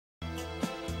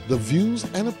The views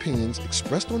and opinions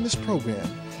expressed on this program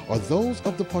are those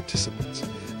of the participants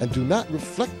and do not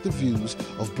reflect the views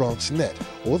of BronxNet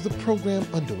or the program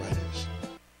underwriters.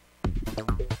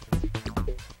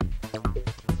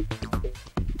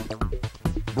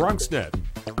 BronxNet.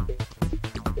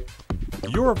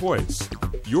 Your voice,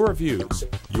 your views,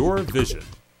 your vision.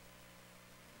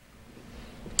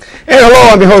 And hello,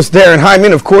 I'm your host, Darren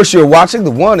Hyman. Of course, you're watching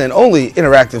the one and only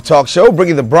interactive talk show,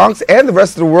 bringing the Bronx and the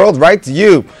rest of the world right to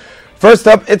you. First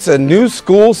up, it's a new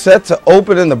school set to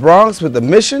open in the Bronx with the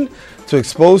mission to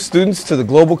expose students to the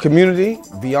global community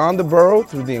beyond the borough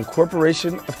through the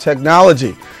incorporation of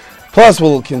technology. Plus,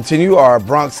 we'll continue our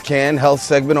Bronx Can Health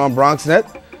segment on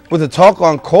BronxNet with a talk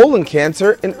on colon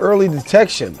cancer and early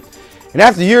detection. And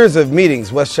after years of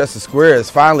meetings, Westchester Square is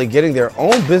finally getting their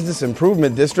own business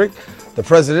improvement district. The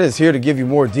president is here to give you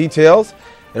more details.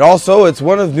 And also, it's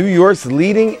one of New York's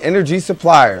leading energy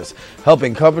suppliers,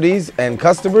 helping companies and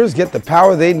customers get the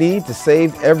power they need to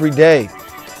save every day.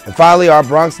 And finally, our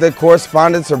BronxNet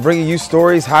correspondents are bringing you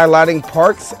stories highlighting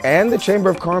parks and the Chamber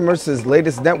of Commerce's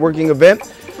latest networking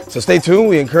event. So stay tuned.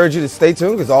 We encourage you to stay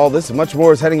tuned because all this and much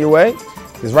more is heading your way.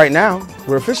 Because right now,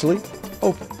 we're officially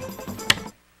open.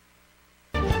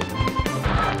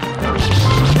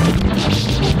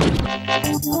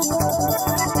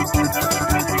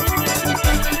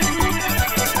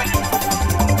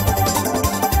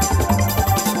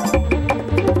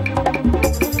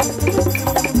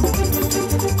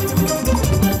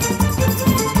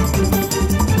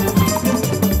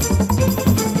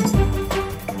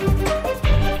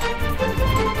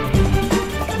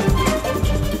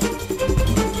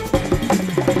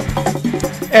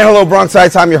 And hello,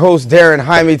 Bronxites. I'm your host, Darren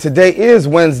Hyman. Today is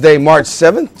Wednesday, March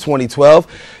 7th, 2012.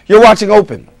 You're watching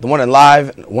Open, the one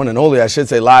and only, I should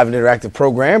say, live and interactive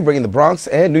program, bringing the Bronx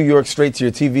and New York straight to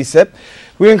your TV set.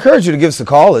 We encourage you to give us a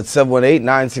call at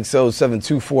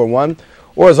 718-960-7241.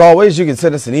 Or as always, you can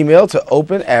send us an email to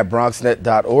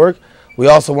open@bronxnet.org. We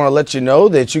also want to let you know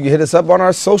that you can hit us up on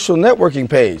our social networking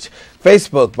page,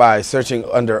 Facebook by searching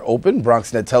under Open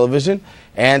BronxNet Television,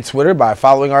 and Twitter by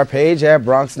following our page at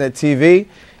BronxNet TV.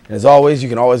 And as always, you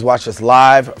can always watch us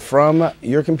live from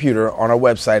your computer on our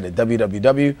website at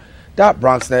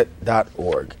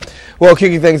www.bronxnet.org. Well,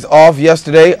 kicking things off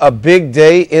yesterday, a big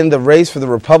day in the race for the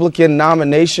Republican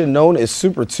nomination known as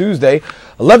Super Tuesday.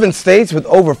 11 states with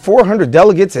over 400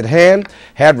 delegates at hand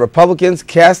had Republicans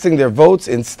casting their votes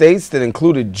in states that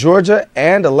included Georgia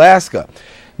and Alaska.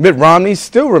 Mitt Romney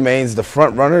still remains the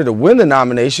front runner to win the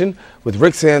nomination, with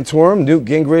Rick Santorum, Newt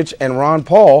Gingrich, and Ron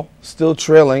Paul still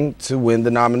trailing to win the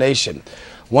nomination.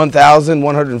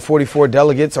 1,144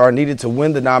 delegates are needed to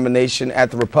win the nomination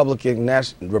at the Republican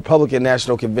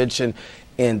National Convention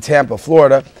in Tampa,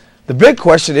 Florida. The big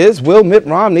question is, will Mitt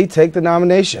Romney take the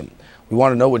nomination? We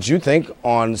want to know what you think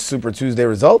on Super Tuesday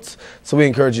results, so we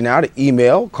encourage you now to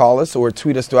email, call us, or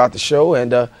tweet us throughout the show,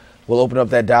 and we'll open up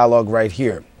that dialogue right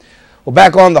here. Well,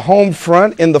 back on the home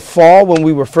front in the fall when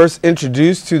we were first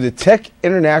introduced to the Tech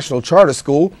International Charter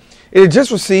School, it had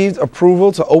just received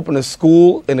approval to open a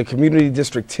school in a Community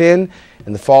District 10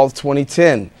 in the fall of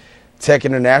 2010. Tech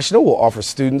International will offer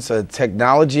students a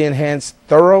technology-enhanced,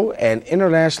 thorough, and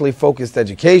internationally focused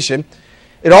education.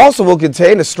 It also will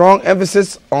contain a strong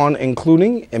emphasis on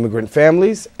including immigrant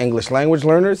families, English language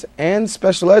learners, and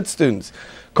special ed students.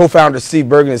 Co-founder Steve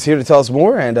Bergen is here to tell us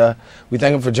more, and we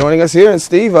thank him for joining us here. And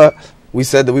Steve, we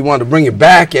said that we wanted to bring you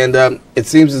back, and it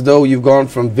seems as though you've gone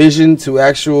from vision to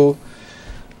actual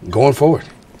going forward.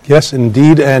 Yes,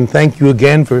 indeed, and thank you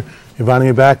again for inviting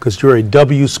me back because you're a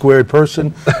W squared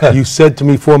person. You said to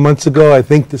me 4 months ago, I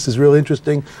think this is really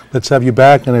interesting. Let's have you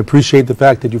back, and I appreciate the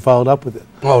fact that you followed up with it.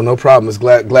 Oh, no problem. It's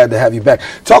glad to have you back.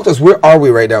 Talk to us. Where are we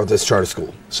right now with this charter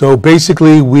school? So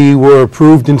basically, we were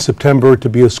approved in September to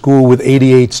be a school with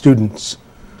 88 students.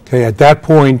 Okay, at that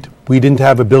point, we didn't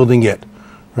have a building yet.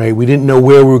 Right, we didn't know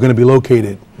where we were going to be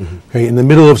located. Okay, in the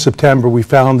middle of September, we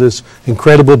found this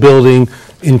incredible building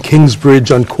in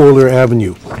Kingsbridge on Corler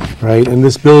Avenue. Right, and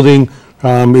this building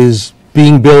is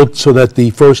being built so that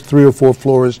the first 3 or 4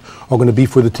 floors are going to be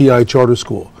for the TI Charter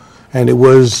School. And it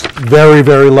was very,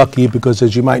 very lucky because,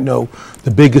 as you might know,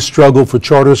 the biggest struggle for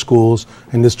charter schools,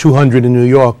 and there's 200 in New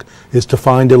York, is to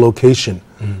find a location.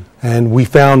 And we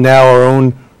found now our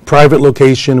own private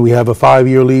location. We have a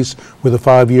 5-year lease with a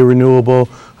 5-year renewable.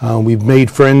 We've made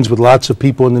friends with lots of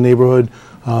people in the neighborhood,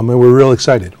 and we're real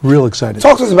excited,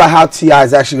 Talk to us about how TI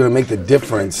is actually going to make the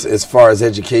difference as far as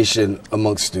education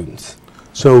amongst students.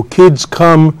 So kids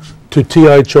come to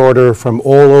TI Charter from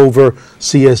all over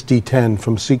CSD 10,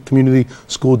 from Community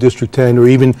School District 10, or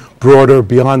even broader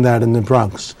beyond that in the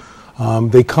Bronx.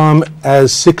 They come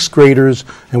as 6th graders,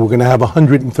 and we're going to have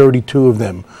 132 of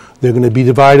them. They're going to be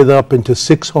divided up into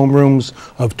 6 homerooms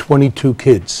of 22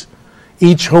 kids.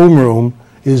 Each homeroom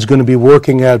is going to be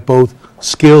working at both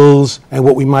skills and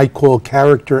what we might call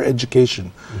character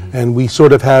education. And we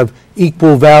sort of have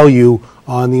equal value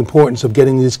on the importance of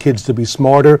getting these kids to be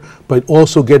smarter, but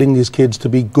also getting these kids to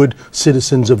be good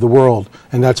citizens of the world.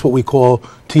 And that's what we call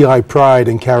TI Pride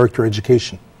and character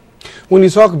education. When you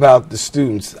talk about the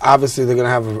students, obviously they're going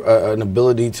to have an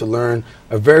ability to learn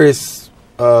a various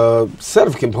set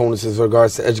of components as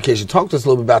regards to education. Talk to us a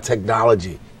little bit about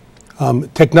technology.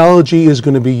 Technology is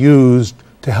going to be used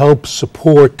to help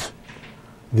support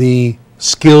the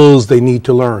skills they need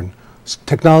to learn.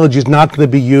 Technology is not going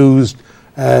to be used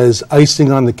as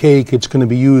icing on the cake. It's going to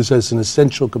be used as an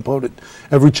essential component.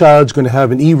 Every child's going to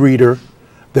have an e-reader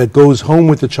that goes home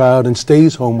with the child and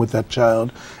stays home with that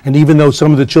child. And even though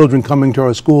some of the children coming to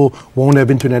our school won't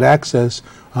have internet access,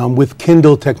 with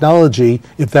Kindle technology,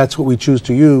 if that's what we choose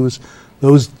to use,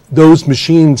 those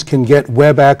machines can get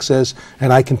web access,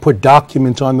 and I can put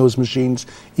documents on those machines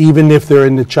even if they're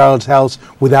in the child's house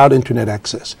without internet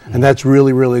access. And that's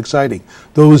really, really exciting.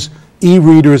 Those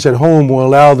e-readers at home will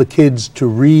allow the kids to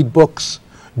read books,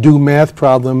 do math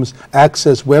problems,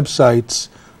 access websites,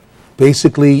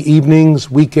 basically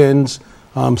evenings, weekends,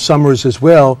 summers as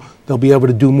well. They'll be able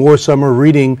to do more summer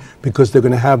reading because they're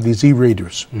going to have these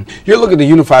e-readers. You're looking to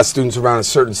unify students around a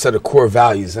certain set of core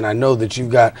values, and I know that you've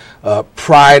got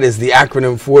PRIDE as the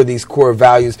acronym for these core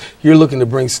values. You're looking to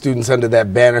bring students under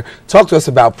that banner. Talk to us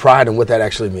about PRIDE and what that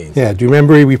actually means. Yeah, do you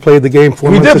remember we played the game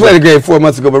 4 months ago? We did play the game 4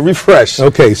 months ago, but refresh.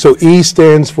 Okay, so E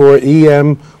stands for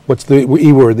EM. What's the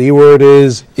E word? The E word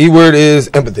is? E word is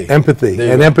empathy. Empathy.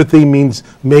 And empathy means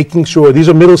making sure, these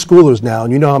are middle schoolers now,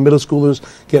 and you know how middle schoolers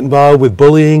get involved with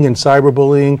bullying and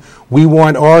cyberbullying. We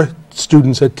want our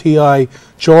students at TI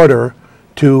Charter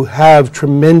to have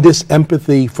tremendous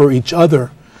empathy for each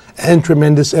other and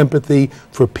tremendous empathy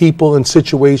for people and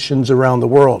situations around the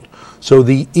world. So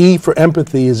the E for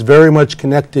empathy is very much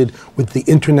connected with the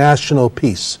international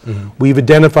piece. We've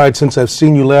identified, since I've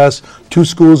seen you last, 2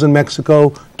 schools in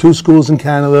Mexico, 2 schools in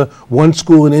Canada, 1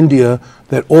 school in India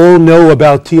that all know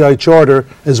about TI Charter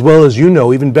as well as you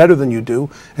know, even better than you do,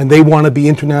 and they want to be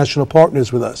international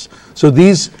partners with us. So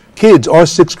these kids are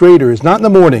 6th graders, not in the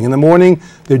morning. In the morning,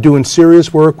 they're doing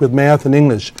serious work with math and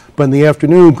English. But in the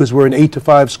afternoon, because we're an 8 to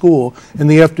 5 school, in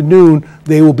the afternoon,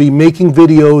 they will be making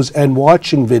videos and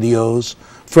watching videos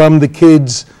from the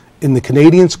kids in the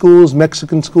Canadian schools,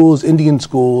 Mexican schools, Indian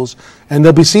schools, and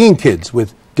they'll be seeing kids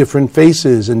with different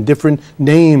faces and different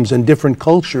names and different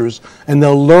cultures, and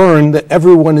they'll learn that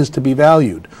everyone is to be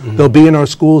valued. They'll be in our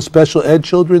school special ed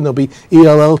children, there'll be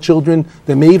ELL children,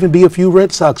 there may even be a few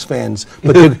Red Sox fans,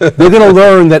 but they're going to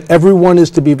learn that everyone is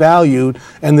to be valued,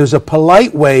 and there's a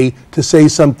polite way to say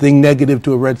something negative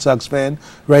to a Red Sox fan,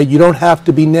 right? You don't have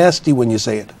to be nasty when you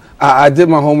say it. I did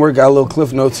my homework, got a little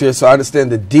cliff notes here, so I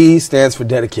understand the D stands for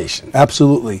dedication.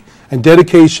 Absolutely. And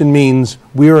dedication means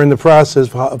we are in the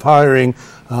process of hiring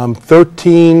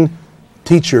 13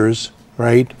 teachers,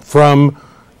 right, from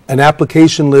an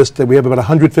application list that we have about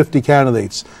 150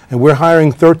 candidates. And we're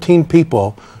hiring 13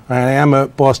 people, and I am a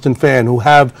Boston fan, who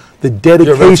have the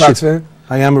dedication. You're a Red Sox fan?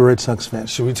 I am a Red Sox fan.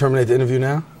 Should we terminate the interview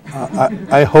now?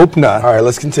 I hope not. All right,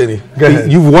 let's continue. Go ahead.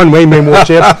 You've won way many more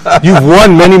You've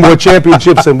won many more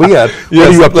championships than we have. Yes, what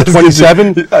are you up to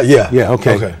 27? Yeah. Yeah.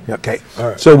 Okay. Okay. All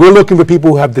right. So we're looking for people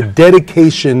who have the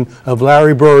dedication of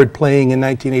Larry Bird playing in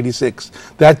 1986.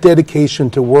 That dedication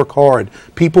to work hard.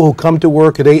 People who come to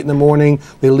work at 8 in the morning,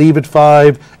 they leave at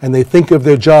 5, and they think of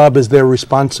their job as their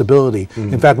responsibility.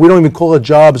 In fact, we don't even call it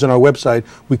jobs on our website.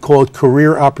 We call it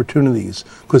career opportunities,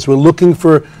 because we're looking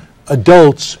for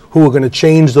adults who are going to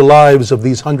change the lives of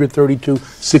these 132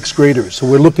 6th graders. So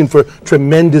we're looking for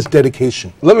tremendous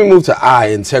dedication. Let me move to I,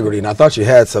 integrity. And I thought you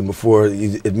had some before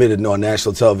you admitted on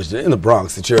national television in the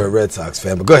Bronx that you're a Red Sox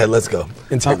fan. But go ahead, let's go.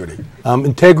 Integrity.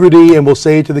 Integrity, and we'll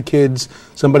say to the kids,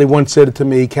 somebody once said it to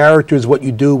me, character is what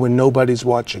you do when nobody's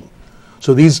watching.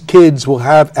 So these kids will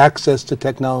have access to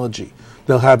technology.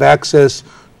 They'll have access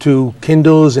to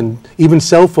Kindles and even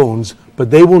cell phones, but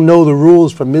they will know the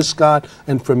rules from Ms. Scott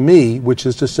and from me, which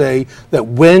is to say that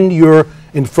when you're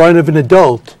in front of an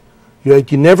adult, you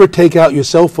never take out your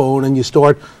cell phone and you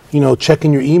start,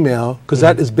 checking your email, because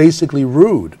that is basically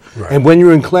rude. Right. And when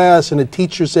you're in class and a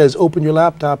teacher says, open your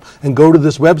laptop and go to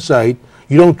this website,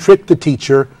 you don't trick the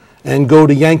teacher and go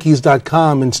to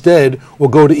Yankees.com instead,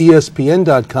 or go to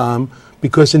ESPN.com,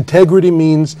 because integrity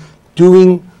means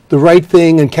doing the right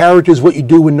thing, and character is what you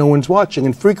do when no one's watching.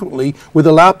 And frequently, with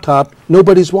a laptop,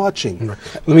 nobody's watching.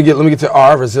 Let me get to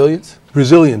R, resilience.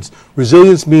 Resilience.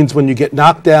 Resilience means when you get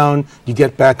knocked down, you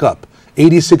get back up.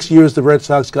 86 years the Red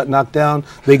Sox got knocked down,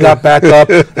 they got back up,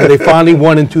 and they finally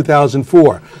won in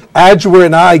 2004. Adjoa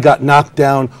and I got knocked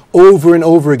down over and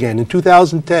over again. In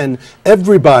 2010,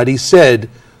 everybody said,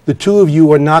 the two of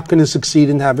you are not going to succeed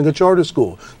in having a charter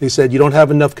school. They said, you don't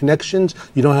have enough connections,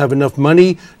 you don't have enough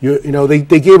money,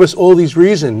 they gave us all these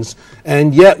reasons,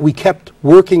 and yet we kept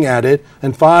working at it,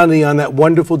 and finally on that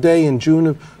wonderful day in June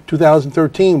of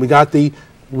 2013, we got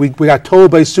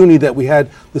told by SUNY that we had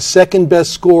the second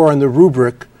best score on the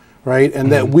rubric, right,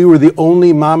 and that we were the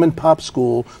only mom and pop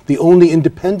school, the only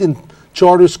independent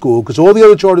charter school, because all the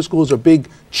other charter schools are big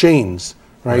chains.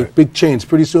 Right, big chains.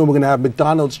 Pretty soon we're going to have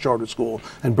McDonald's charter school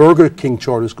and Burger King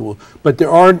charter school. But there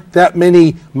aren't that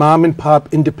many mom and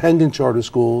pop independent charter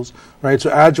schools, right? So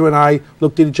Adjoa and I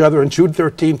looked at each other on June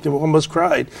 13th and almost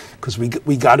cried because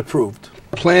we got approved.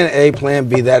 Plan A, Plan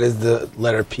B, that is the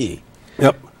letter P.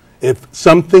 Yep. If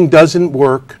something doesn't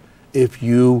work, if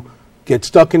you get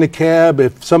stuck in a cab,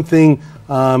 if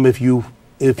you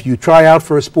try out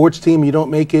for a sports team, you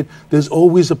don't make it, there's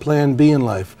always a Plan B in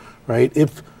life, right?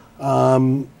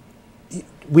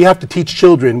 We have to teach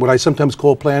children what I sometimes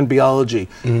call planned biology,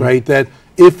 right? That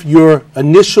if your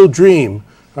initial dream,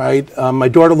 right? My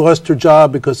daughter lost her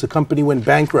job because the company went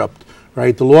bankrupt,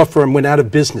 right? The law firm went out of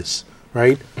business,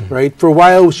 right? Right? For a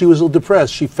while, she was a little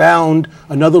depressed. She found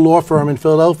another law firm in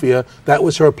Philadelphia. That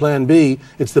was her Plan B.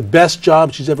 It's the best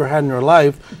job she's ever had in her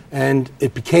life, and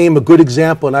it became a good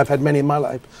example, and I've had many in my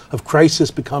life, of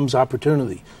crisis becomes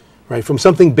opportunity, right? From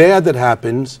something bad that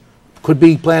happens, could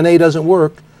be Plan A doesn't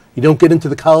work. You don't get into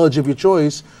the college of your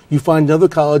choice. You find another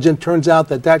college, and it turns out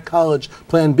that college,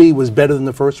 Plan B, was better than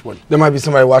the first one. There might be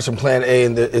somebody watching Plan A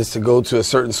and is to go to a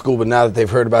certain school, but now that they've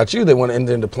heard about you, they want to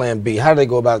enter into Plan B. How do they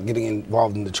go about getting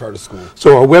involved in the charter school?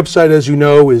 So our website, as you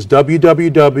know, is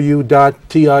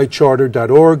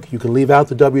www.ticharter.org. You can leave out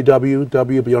the www, but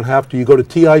you don't have to. You go to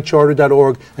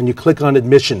ticharter.org and you click on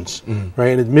admissions, right?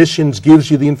 And admissions gives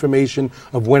you the information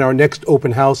of when our next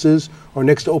open house is. Our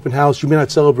next open house, you may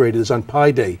not celebrate it, is on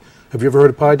Pi Day. Have you ever heard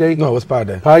of Pi Day? No, what's Pi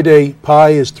Day? Pi Day, pi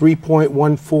is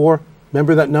 3.14.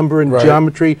 Remember that number in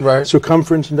geometry? Right.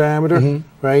 Circumference and diameter?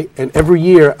 Right? And every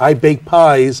year I bake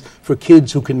pies for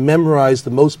kids who can memorize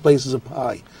the most places of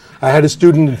pi. I had a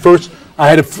student in I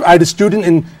had a student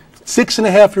in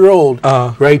 6.5-year-old,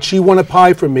 right? She won a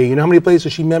pie from me. You know how many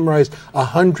places she memorized?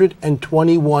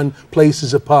 121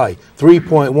 places of pi.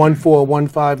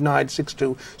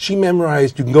 3.1415962. She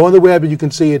memorized. You can go on the web and you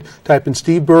can see it. Type in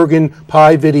Steve Bergen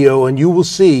pie video, and you will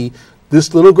see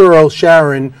this little girl,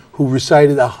 Sharon, who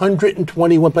recited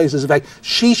 121 places. In fact,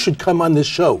 she should come on this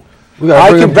show.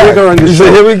 I can bring her on the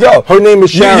show. Here we go. Her name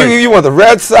is Sharon. You want the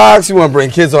Red Sox? You want to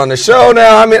bring kids on the show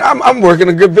now? I mean, I'm working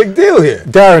a good big deal here.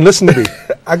 Darren, listen to me.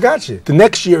 I got you. The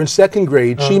next year in second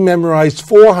grade, she memorized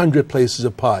 400 places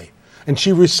of pi. And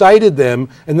she recited them.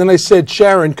 And then I said,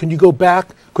 Sharon, can you go back?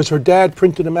 Because her dad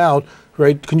printed them out,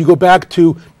 right? Can you go back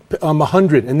to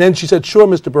 100? And then she said, sure,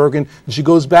 Mr. Bergen. And she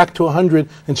goes back to 100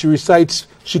 and she recites.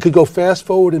 She could go fast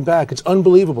forward and back. It's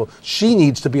unbelievable. She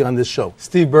needs to be on this show.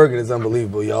 Steve Bergen is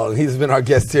unbelievable, y'all. And he's been our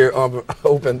guest here on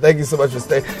Open. Thank you so much for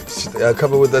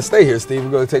coming with us. Stay here, Steve.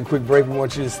 We're going to take a quick break. We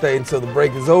want you to stay until the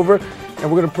break is over.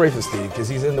 And we're going to pray for Steve because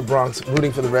he's in the Bronx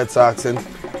rooting for the Red Sox. And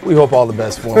we hope all the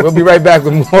best for him. We'll be right back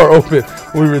with more Open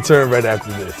when we return right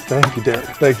after this. Thank you,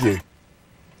 Darren. Thank you.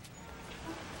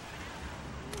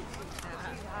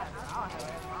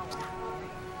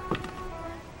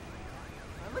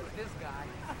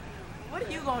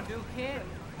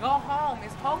 Go home.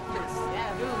 It's hopeless.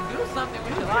 Yeah, dude, do something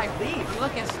with your life. Leave. You're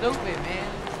looking stupid, man.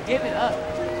 Give it up.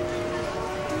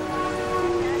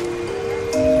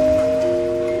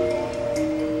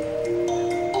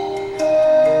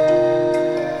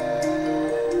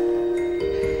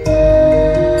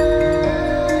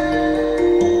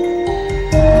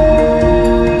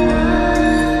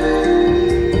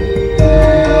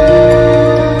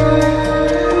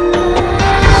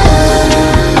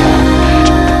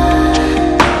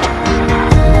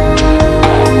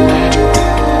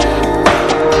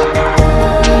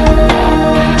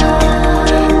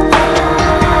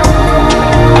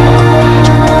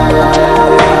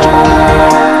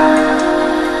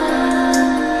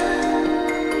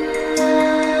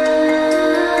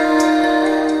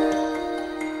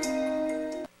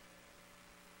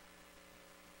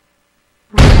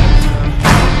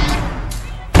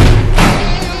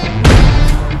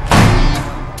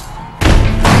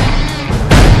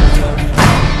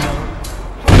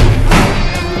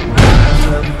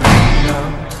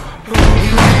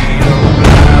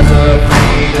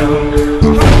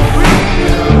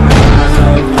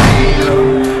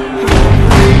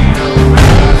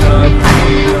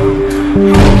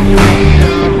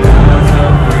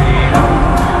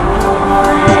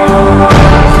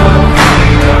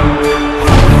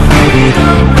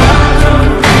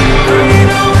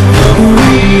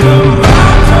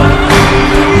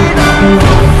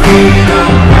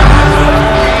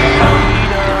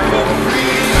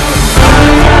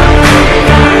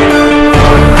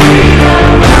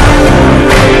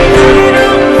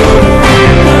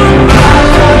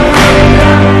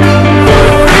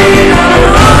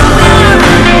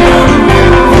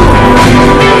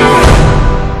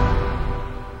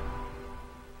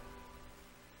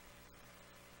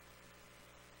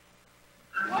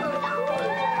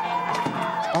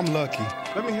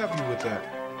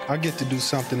 get to do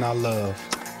something I love.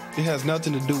 It has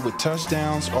nothing to do with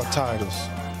touchdowns or titles.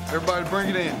 Everybody bring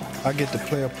it in. I get to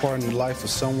play a part in the life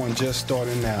of someone just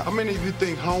starting out. How many of you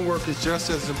think homework is just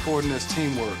as important as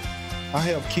teamwork? I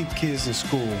help keep kids in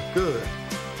school, Good.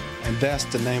 and that's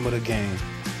the name of the game.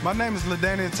 My name is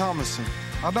LaDainian Thomason.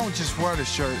 I don't just wear the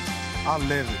shirt, I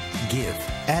live it. Give,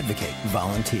 advocate,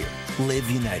 volunteer. Live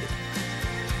United.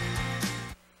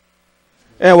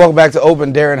 And welcome back to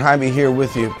Open. Darren Jaime here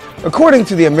with you. According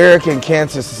to the American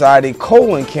Cancer Society,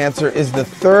 colon cancer is the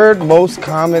third most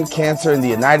common cancer in the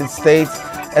United States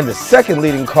and the second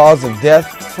leading cause of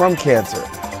death from cancer.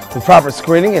 With proper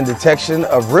screening and detection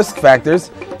of risk factors,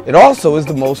 it also is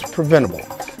the most preventable.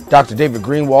 Dr. David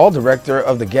Greenwald, director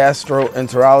of the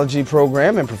Gastroenterology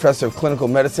Program and professor of clinical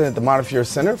medicine at the Montefiore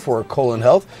Center for Colon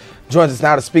Health, joins us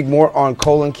now to speak more on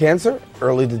colon cancer,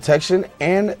 early detection,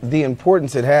 and the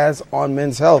importance it has on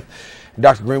men's health.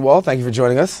 Dr. Greenwald, thank you for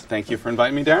joining us. Thank you for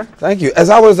inviting me, Darren. Thank you. As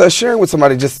I was sharing with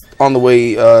somebody just on the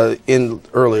way in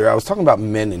earlier, I was talking about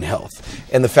men in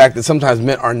health and the fact that sometimes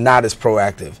men are not as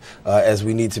proactive as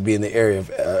we need to be in the area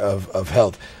of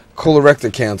health.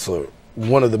 Colorectal cancer,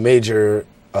 one of the major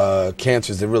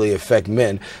cancers that really affect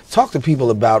men. Talk to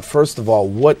people about, first of all,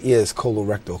 what is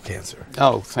colorectal cancer?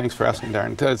 Oh, thanks for asking,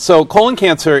 Darren. So colon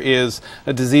cancer is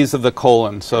a disease of the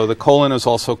colon. So the colon is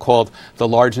also called the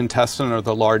large intestine or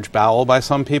the large bowel by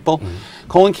some people. Mm-hmm.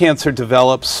 Colon cancer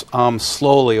develops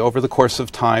slowly over the course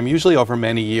of time, usually over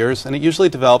many years, and it usually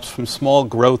develops from small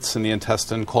growths in the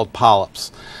intestine called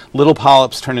polyps. Little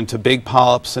polyps turn into big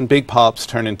polyps, and big polyps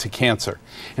turn into cancer.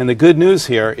 And the good news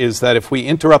here is that if we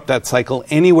interrupt that cycle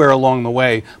anywhere along the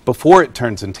way before it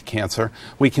turns into cancer,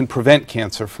 we can prevent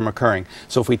cancer from occurring.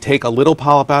 So if we take a little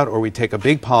polyp out or we take a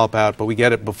big polyp out, but we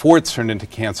get it before it's turned into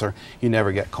cancer, you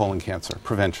never get colon cancer.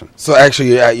 Prevention. So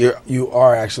actually, you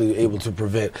are actually able to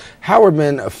prevent. How are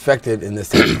men affected in this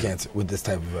type of cancer, with this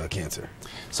type of cancer?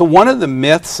 So one of the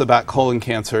myths about colon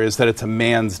cancer is that it's a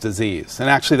man's disease. And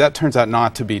actually that turns out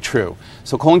not to be true.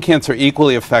 So colon cancer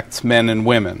equally affects men and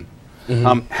women.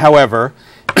 Mm-hmm. However,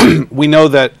 we know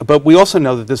that, but we also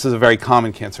know that this is a very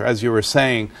common cancer. As you were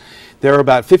saying, there are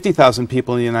about 50,000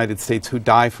 people in the United States who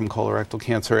die from colorectal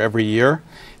cancer every year.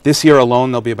 This year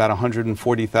alone, there'll be about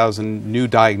 140,000 new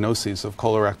diagnoses of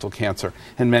colorectal cancer,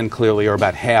 and men clearly are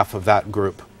about half of that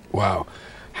group. Wow.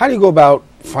 How do you go about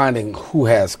finding who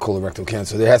has colorectal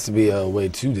cancer? There has to be a way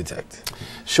to detect.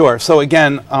 Sure. So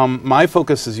again, my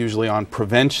focus is usually on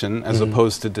prevention as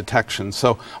opposed to detection.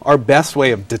 So our best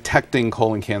way of detecting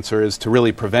colon cancer is to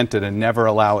really prevent it and never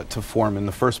allow it to form in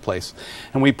the first place.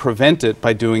 And we prevent it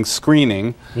by doing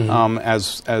screening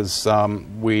as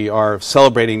we are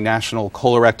celebrating National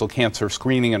Colorectal Cancer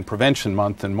Screening and Prevention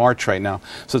Month in March right now.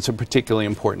 So it's a particularly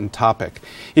important topic.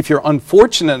 If you're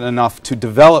unfortunate enough to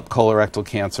develop colorectal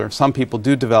cancer, some people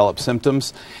do develop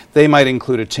symptoms. They might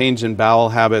include a change in bowel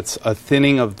habits, a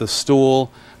thinning of the stool,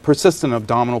 persistent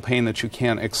abdominal pain that you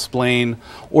can't explain,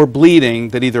 or bleeding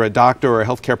that either a doctor or a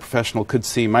healthcare professional could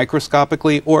see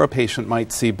microscopically, or a patient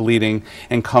might see bleeding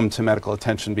and come to medical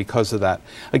attention because of that.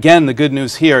 Again, the good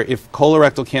news here, if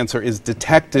colorectal cancer is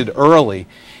detected early,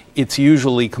 it's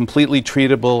usually completely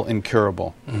treatable and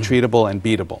curable, treatable and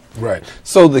beatable. Right.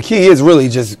 So the key is really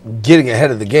just getting ahead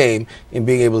of the game and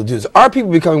being able to do this. Are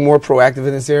people becoming more proactive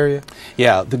in this area?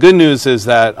 Yeah, the good news is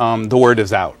that the word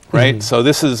is out, right? So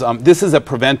this is a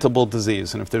preventable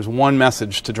disease, and if there's one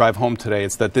message to drive home today,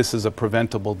 it's that this is a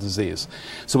preventable disease.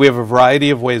 So we have a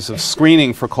variety of ways of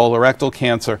screening for colorectal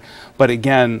cancer, but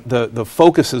again, the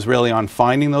focus is really on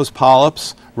finding those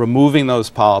polyps, removing those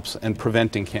polyps, and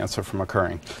preventing cancer from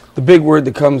occurring. The big word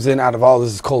that comes in out of all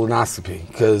this is colonoscopy,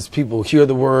 because people hear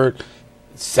the word,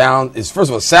 first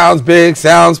of all, sounds big,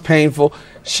 sounds painful.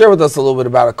 Share with us a little bit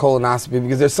about a colonoscopy,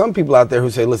 because there's some people out there who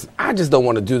say, listen, I just don't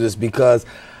want to do this because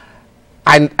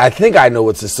I think I know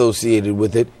what's associated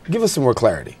with it. Give us some more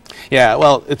clarity. Yeah,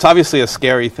 well, it's obviously a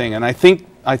scary thing, and I think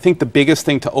the biggest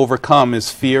thing to overcome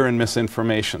is fear and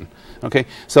misinformation. Okay,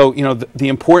 so you know the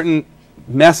important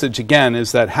message again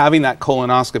is that having that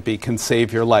colonoscopy can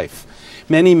save your life.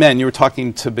 Many men, you were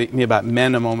talking to me about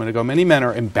men a moment ago, many men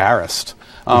are embarrassed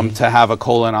to have a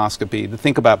colonoscopy, to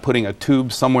think about putting a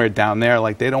tube somewhere down there,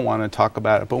 like they don't want to talk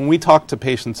about it. But when we talk to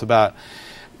patients about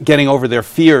getting over their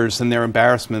fears and their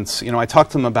embarrassments, you know, I talk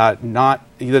to them about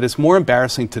that it's more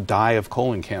embarrassing to die of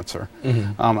colon cancer,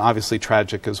 obviously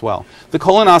tragic as well. The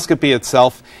colonoscopy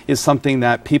itself is something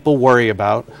that people worry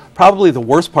about. Probably the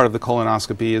worst part of the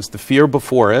colonoscopy is the fear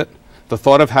before it, the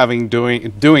thought of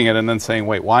doing it and then saying,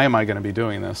 wait, why am I going to be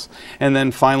doing this? And then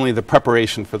finally the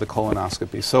preparation for the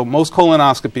colonoscopy. So most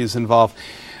colonoscopies involve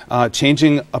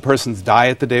changing a person's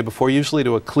diet the day before, usually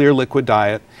to a clear liquid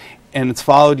diet, and it's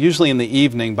followed usually in the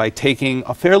evening by taking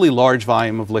a fairly large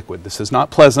volume of liquid. This is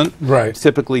not pleasant. Right. It's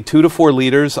typically 2 to 4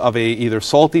 liters of a either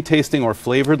salty tasting or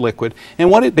flavored liquid, and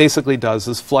what it basically does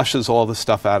is flushes all the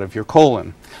stuff out of your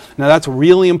colon. Now that's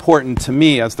really important to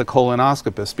me as the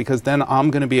colonoscopist, because then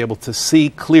I'm going to be able to see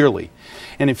clearly.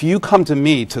 And if you come to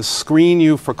me to screen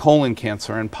you for colon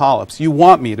cancer and polyps, you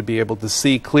want me to be able to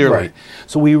see clearly. Right.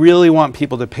 So we really want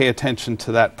people to pay attention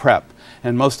to that prep.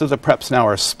 And most of the preps now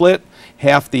are split,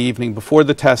 half the evening before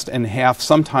the test and half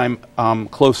sometime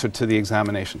closer to the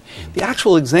examination. The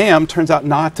actual exam turns out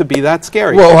not to be that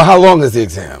scary. Well, how long is the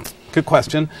exam? Good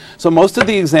question. So most of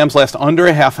the exams last under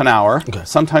a half an hour,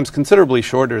 sometimes considerably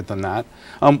shorter than that.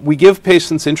 We give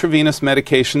patients intravenous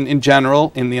medication in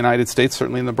general in the United States,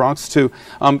 certainly in the Bronx, to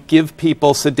give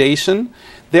people sedation.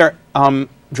 They're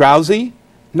drowsy,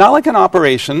 not like an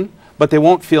operation, but they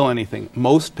won't feel anything.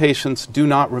 Most patients do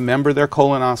not remember their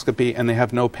colonoscopy, and they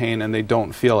have no pain, and they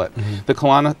don't feel it. The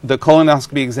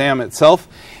colonoscopy exam itself,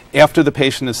 after the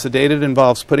patient is sedated,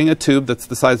 involves putting a tube that's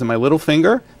the size of my little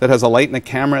finger that has a light and a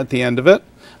camera at the end of it.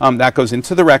 That goes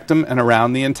into the rectum and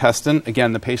around the intestine.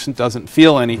 Again, the patient doesn't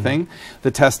feel anything. The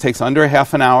test takes under a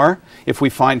half an hour. If we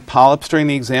find polyps during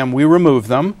the exam, we remove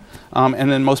them.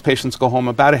 And then most patients go home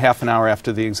about a half an hour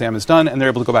after the exam is done, and they're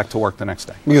able to go back to work the next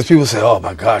day. Because people say, oh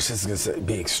my gosh, this is going to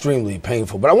be extremely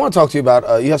painful. But I want to talk to you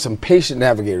about, you have some patient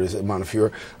navigators at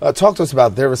Montefiore. Talk to us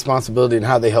about their responsibility and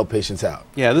how they help patients out.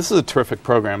 Yeah, this is a terrific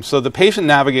program. So the Patient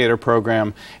Navigator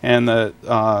program and the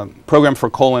program for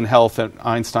colon health at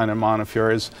Einstein and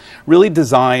Montefiore is really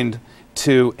designed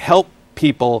to help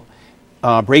people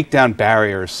break down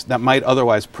barriers that might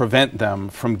otherwise prevent them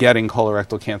from getting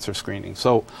colorectal cancer screening.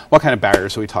 So what kind of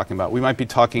barriers are we talking about? We might be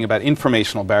talking about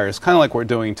informational barriers, kind of like we're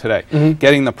doing today,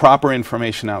 getting the proper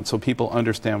information out so people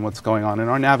understand what's going on.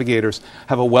 And our navigators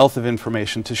have a wealth of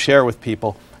information to share with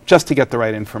people just to get the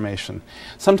right information.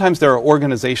 Sometimes there are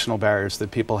organizational barriers that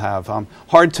people have.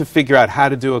 Hard to figure out how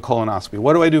to do a colonoscopy.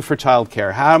 What do I do for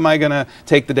childcare? How am I going to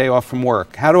take the day off from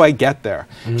work? How do I get there?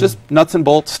 Just nuts and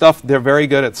bolts stuff. They're very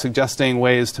good at suggesting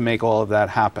ways to make all of that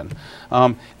happen.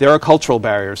 There are cultural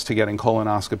barriers to getting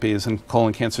colonoscopies and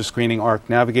colon cancer screening. Our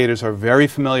navigators are very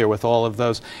familiar with all of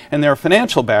those. And there are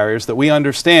financial barriers that we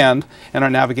understand, and our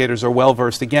navigators are well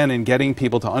versed again in getting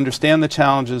people to understand the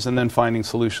challenges and then finding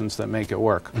solutions that make it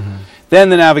work. Then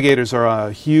the navigators are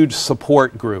a huge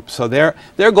support group. So their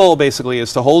goal basically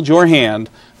is to hold your hand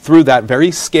through that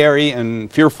very scary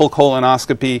and fearful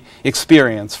colonoscopy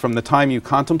experience from the time you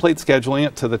contemplate scheduling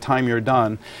it to the time you're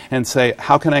done, and say,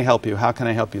 how can I help you? How can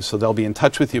I help you? So they'll be in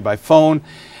touch with you by phone.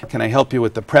 Can I help you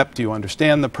with the prep? Do you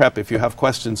understand the prep? If you have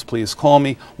questions, please call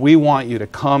me. We want you to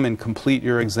come and complete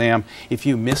your exam. If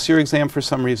you miss your exam for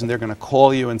some reason, they're going to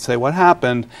call you and say, what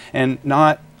happened? And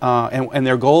not and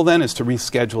their goal then is to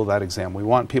reschedule that exam. We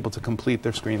want people to complete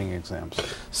their screening exams.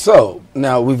 So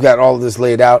now we've got all of this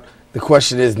laid out. The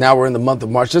question is, now we're in the month of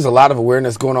March. There's a lot of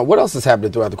awareness going on. What else is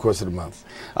happening throughout the course of the month?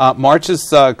 March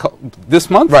is this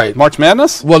month? Right. March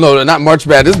Madness? Well, no, not March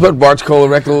Madness, but March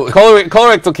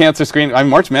colorectal cancer screening. I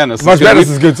mean, March Madness. March Madness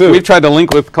is good, too. We've tried to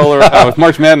link with with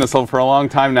March Madness for a long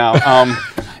time now.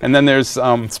 And then there's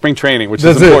spring training, which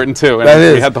is important, too.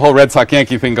 And we had the whole Red Sox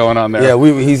Yankee thing going on there. Yeah,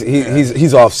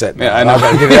 he's offset. Yeah, I know.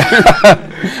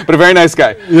 But a very nice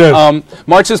guy. Yes.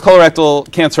 March is Colorectal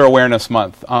Cancer Awareness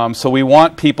Month. So we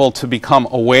want people to become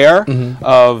aware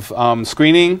of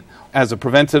screening as a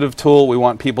preventative tool. We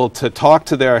want people to talk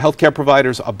to their healthcare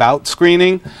providers about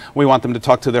screening. We want them to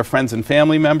talk to their friends and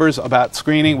family members about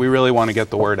screening. We really want to get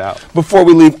the word out. Before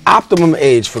we leave, optimum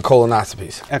age for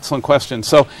colonoscopies. Excellent question.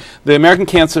 So the American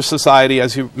Cancer Society,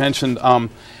 as you mentioned,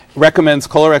 recommends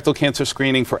colorectal cancer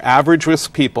screening for average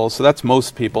risk people, so that's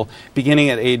most people, beginning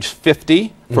at age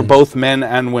 50 for both men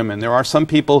and women. There are some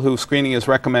people who screening is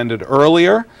recommended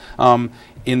earlier.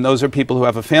 Those are people who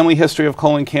have a family history of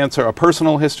colon cancer, a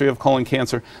personal history of colon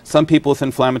cancer, some people with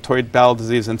inflammatory bowel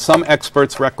disease, and some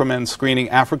experts recommend screening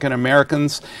African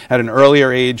Americans at an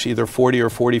earlier age, either 40 or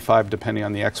 45, depending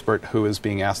on the expert who is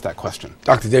being asked that question.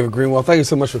 Dr. David Greenwell, thank you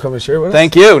so much for coming to share with us.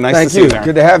 Thank you. Nice to see you.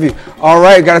 Good to have you. All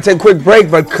right, got to take a quick break,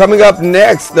 but coming up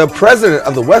next, the president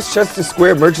of the Westchester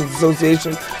Square Merchants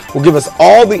Association will give us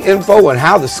all the info on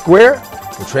how the square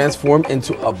will transform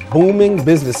into a booming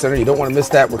business center. You don't want to miss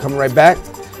that. We're coming right back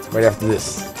right after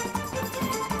this.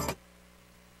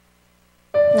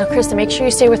 Now, Krista, make sure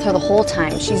you stay with her the whole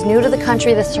time. She's new to the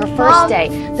country. This is her first day.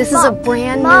 This is a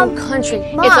brand new country.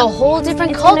 It's a whole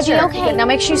different culture. Gonna be okay. Now,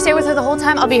 make sure you stay with her the whole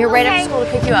time. I'll be here right after school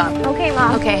to pick you up. Okay,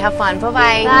 Mom. Okay, have fun.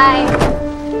 Bye-bye. Bye.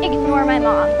 Ignore my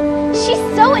mom. She's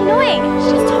so annoying.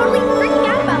 She's totally freaking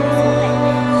out about this whole thing.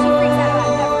 She freaks out about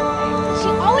everything. She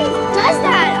always does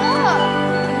that.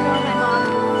 Ugh. Ignore my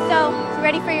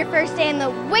ready for your first day in the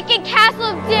wicked castle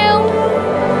of doom?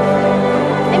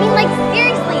 I mean, like,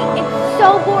 seriously, it's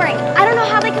so boring. I don't know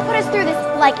how they could put us through this,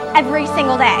 like, every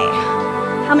single day.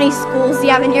 How many schools do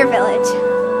you have in your village?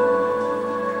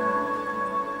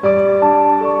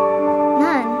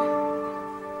 None.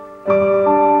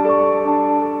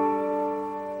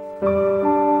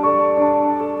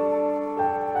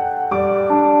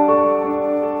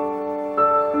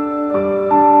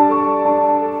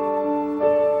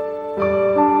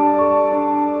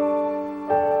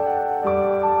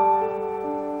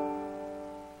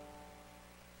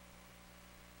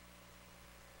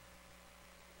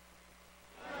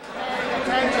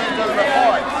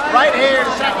 Right here in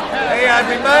the second. May I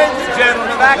remind you, gentlemen,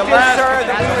 the fact is, sir,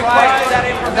 that we require that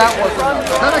information. That wasn't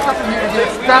enough. Then I come from here to get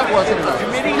that wasn't enough.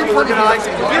 Keep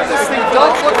organizing. Give this thing.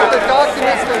 Don't look at the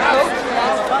documents. There's no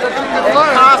chance that you can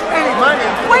learn. Cost any money.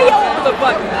 Way over the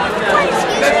button.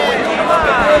 Excuse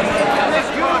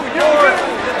me. No, it's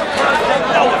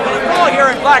all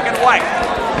here in black and white.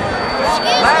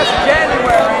 Last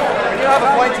January, you have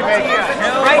a point to make.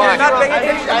 Right, you're not paying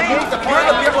attention. I need the You're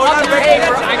the people not paying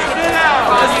attention.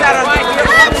 Just sat on my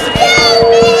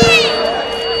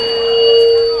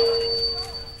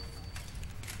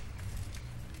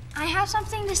I have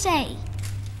something to say.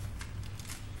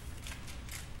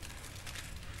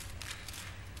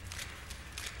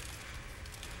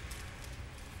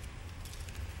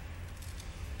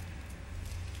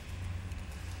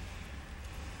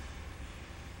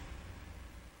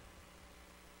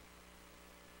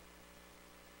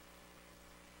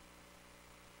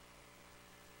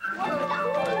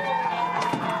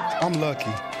 I'm lucky.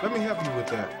 Let me help you with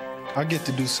that. I get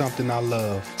to do something I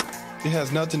love. It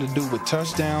has nothing to do with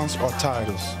touchdowns or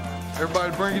titles.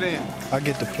 Everybody bring it in. I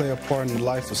get to play a part in the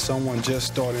life of someone just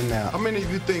starting out. How many of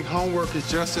you think homework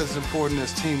is just as important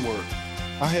as teamwork?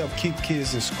 I help keep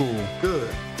kids in school.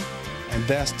 Good. And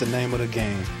that's the name of the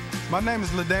game. My name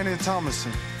is LaDainian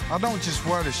Thomason. I don't just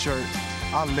wear the shirt,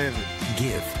 I live it.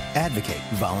 Give, advocate,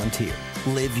 volunteer.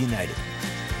 Live United.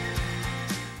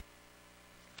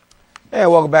 And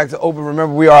welcome back to Open.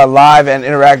 Remember, we are a live and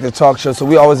interactive talk show, so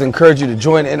we always encourage you to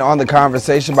join in on the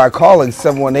conversation by calling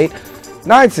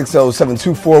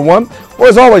 718-960-7241. Or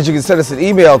as always, you can send us an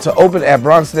email to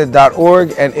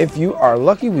open@bronxnet.org, and if you are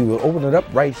lucky, we will open it up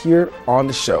right here on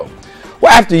the show.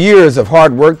 Well, after years of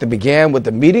hard work that began with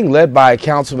the meeting led by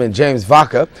Councilman James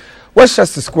Vaca,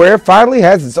 Westchester Square finally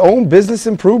has its own business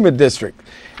improvement district.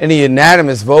 In a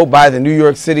unanimous vote by the New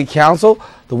York City Council,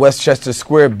 the Westchester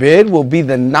Square bid will be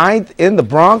the 9th in the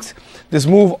Bronx. This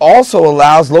move also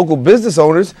allows local business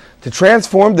owners to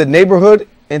transform the neighborhood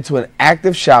into an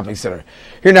active shopping center.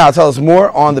 Here now to tell us more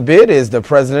on the bid is the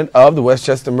president of the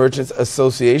Westchester Merchants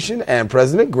Association and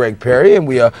President Greg Perry, and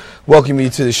we welcome you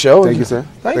to the show. Thank you, sir.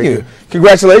 Thank you.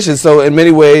 Congratulations. So in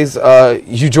many ways,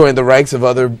 you joined the ranks of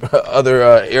other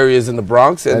areas in the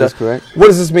Bronx. And, that is correct. What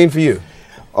does this mean for you?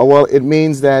 Well, it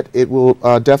means that it will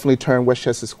definitely turn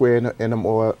Westchester Square in a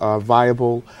more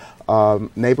viable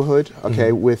neighborhood,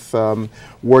 okay, with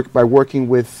working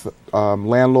with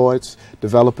landlords,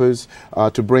 developers,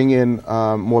 to bring in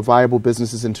more viable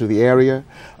businesses into the area,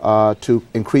 to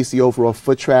increase the overall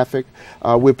foot traffic.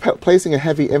 We're placing a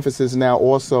heavy emphasis now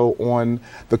also on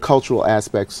the cultural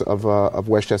aspects of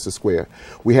Westchester Square.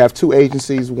 We have two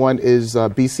agencies. One is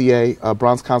BCA,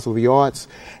 Bronx Council of the Arts,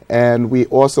 and we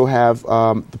also have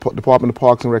the Department of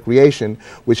Parks and Recreation,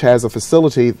 which has a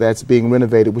facility that's being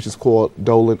renovated, which is called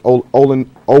Owen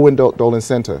Dolan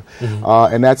Center.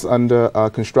 And that's under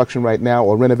construction right now,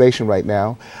 or renovation right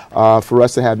now, for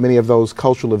us to have many of those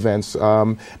cultural events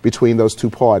between those two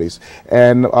parties.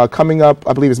 And coming up,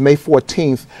 I believe it's May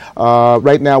 14th,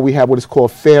 right now we have what is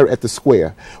called Fair at the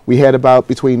Square. We had about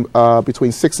between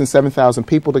 6,000 and 7,000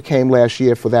 people that came last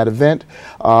year for that event,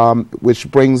 which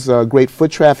brings great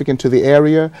foot traffic into the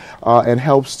area and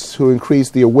helps to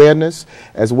increase the awareness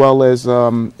as well as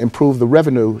improve the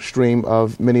revenue stream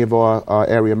of many of our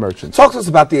area merchants. Talk to us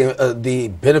about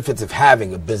the benefits of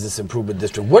having a business improvement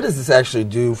district. What does this actually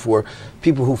do for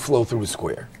people who flow through the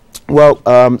square? Well,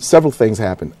 several things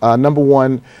happen. Number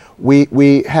one,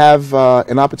 we have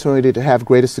an opportunity to have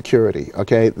greater security,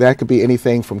 okay? That could be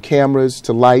anything from cameras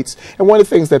to lights. And one of the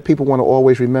things that people want to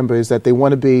always remember is that they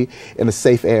want to be in a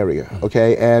safe area,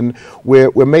 okay? And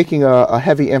we're making a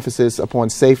heavy emphasis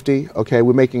upon safety, okay?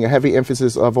 We're making a heavy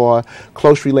emphasis of our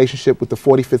close relationship with the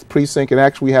 45th Precinct. And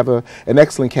actually we have an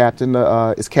excellent captain,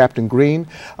 is Captain Green.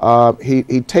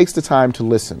 He takes the time to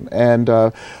listen. And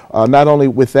not only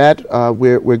with that,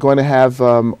 we're going to have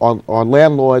our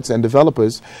landlords and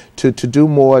developers to do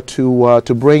more to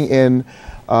bring in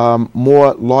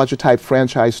more larger type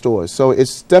franchise stores. So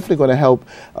it's definitely going to help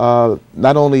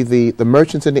not only the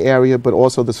merchants in the area, but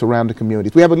also the surrounding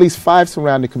communities. We have at least 5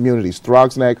 surrounding communities: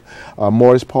 Throgsneck,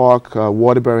 Morris Park,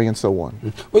 Waterbury, and so on.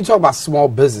 When you talk about small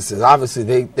businesses,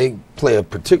 obviously they play a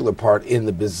particular part in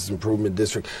the Business Improvement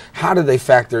District. How do they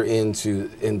factor into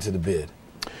the bid?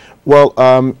 Well,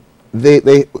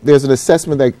 there's an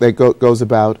assessment that goes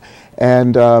about,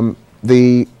 and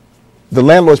the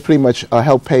landlords pretty much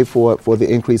help pay for the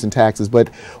increase in taxes, but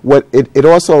what it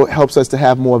also helps us to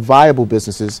have more viable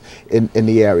businesses in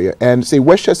the area. And see,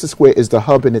 Westchester Square is the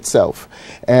hub in itself,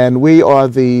 and we are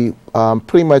the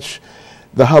pretty much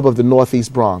the hub of the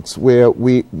Northeast Bronx, where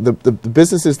the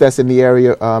businesses that's in the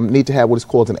area need to have what is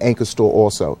called an anchor store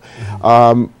also.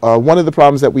 One of the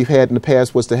problems that we've had in the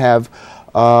past was to have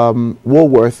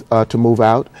Woolworth to move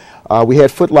out. We had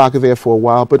Foot Locker there for a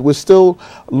while, but we're still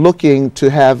looking to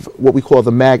have what we call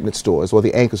the magnet stores or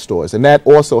the anchor stores, and that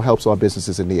also helps our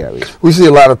businesses in the area. We see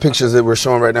a lot of pictures that we're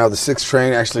showing right now, the 6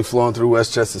 train actually flowing through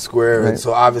Westchester Square, and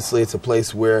so obviously it's a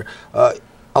place where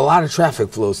a lot of traffic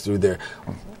flows through there.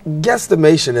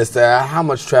 Guesstimation as to how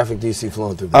much traffic do you see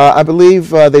flowing through there? I believe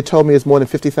they told me it's more than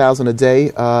 50,000 a day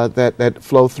that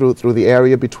flow through the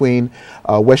area between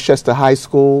Westchester High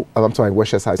School,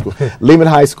 Westchester High School, Lehman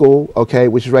High School, okay,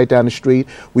 which is right down the street.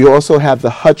 We also have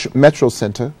the Hutch Metro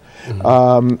Center.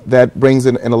 That brings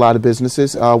in a lot of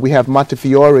businesses. We have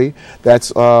Montefiore,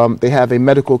 they have a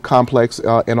medical complex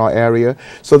in our area.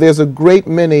 So there's a great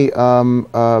many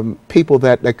people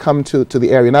that come to the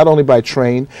area, not only by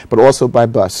train but also by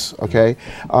bus. Okay,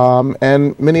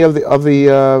 and many of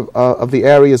the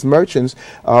area's merchants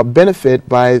benefit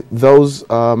by those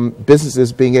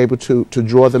businesses being able to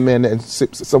draw them in and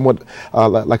somewhat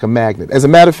like a magnet. As a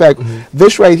matter of fact,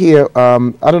 this right here, I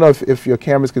don't know if your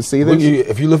cameras can see this.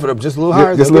 If you lift it up just a little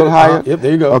higher. Just a little higher? Yep,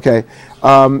 there you go. Okay.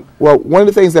 Well, one of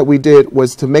the things that we did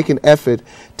was to make an effort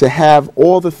to have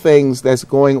all the things that's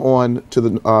going on to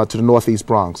the Northeast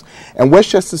Bronx. And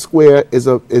Westchester Square is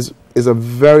a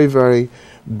very, very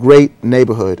great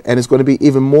neighborhood, and it's going to be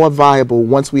even more viable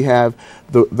once we have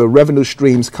the revenue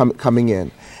streams coming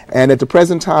in. And at the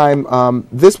present time,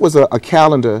 this was a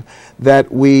calendar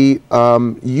that we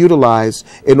utilized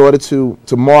in order to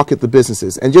market the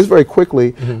businesses. And just very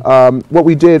quickly, what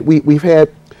we did, we had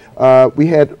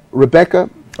Rebecca,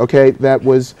 okay, that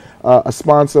was a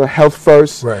sponsor, Health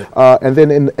First, right. And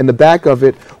then in the back of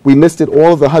it, we listed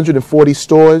all of the 140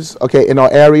 stores, okay, in our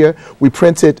area. We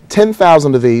printed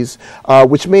 10,000 of these,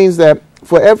 which means that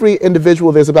for every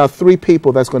individual, there's about 3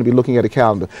 people that's going to be looking at a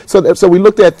calendar. So we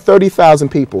looked at 30,000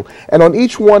 people. And on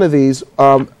each one of these,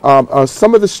 some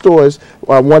of the stores,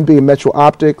 one being Metro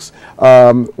Optics,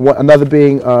 another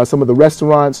being some of the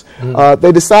restaurants,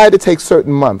 they decided to take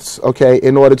certain months, okay,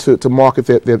 in order to market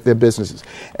their businesses.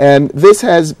 And this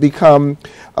has become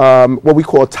what we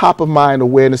call top-of-mind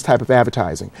awareness type of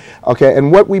advertising. Okay,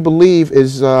 and what we believe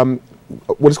is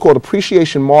what is called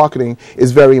appreciation marketing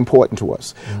is very important to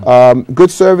us. Good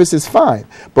service is fine,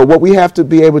 but what we have to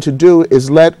be able to do is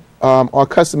let our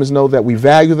customers know that we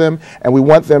value them and we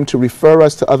want them to refer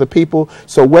us to other people,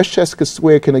 so Westchester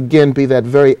Square can again be that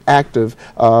very active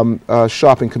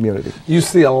shopping community. You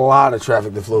see a lot of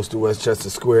traffic that flows through Westchester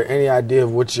Square. Any idea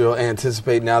of what you'll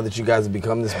anticipate now that you guys have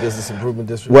become this business improvement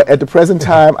district? Well, at the present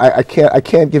time, I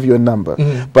can't give you a number,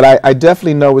 but I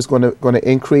definitely know it's going to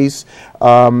increase.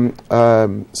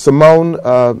 Simone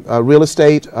Real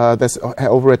Estate, that's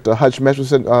over at the Hutch Metro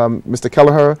Center, Mr.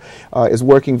 Kelleher is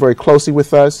working very closely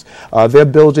with us. They're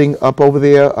building up over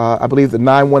there. I believe the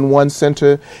 911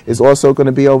 center is also going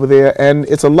to be over there, and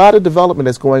it's a lot of development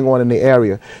that's going on in the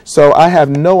area. So I have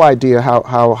no idea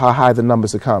how high the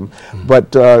numbers will come,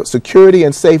 but security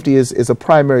and safety is a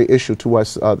primary issue to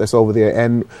us that's over there,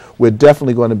 and we're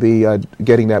definitely going to be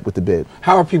getting that with the bid.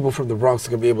 How are people from the Bronx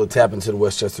going to be able to tap into the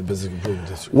Westchester Business Improvement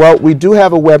District? Well, we do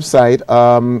have a website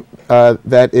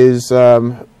that is.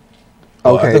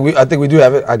 Okay. I think we do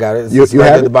have it. I got it. It's you right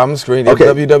have at the bottom of the screen. Okay.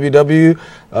 www.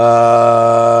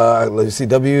 Let's see,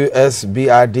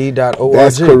 WSBID.org.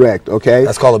 That's correct. Okay.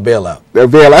 That's called a bailout. A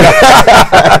bailout.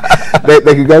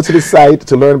 They can go to the site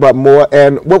to learn about more.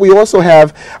 And what we also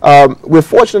have, we're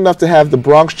fortunate enough to have the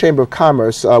Bronx Chamber of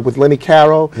Commerce with Lenny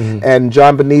Carroll and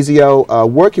John Benizio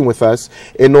working with us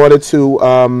in order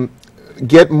to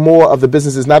get more of the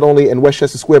businesses not only in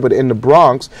Westchester Square but in the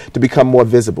Bronx to become more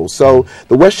visible. So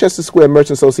the Westchester Square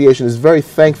Merchant Association is very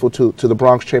thankful to the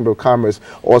Bronx Chamber of Commerce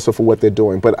also for what they're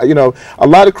doing. But you know, a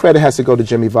lot of credit has to go to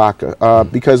Jimmy Vaca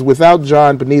because without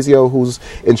John Benizio, who's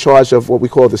in charge of what we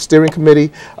call the steering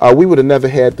committee, we would have never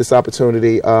had this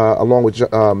opportunity along with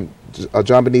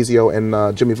John Benizio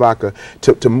and Jimmy Vaca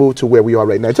to move to where we are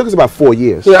right now. It took us about 4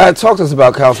 years. Yeah, talk to us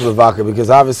about Councilman Vaca, because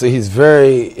obviously he's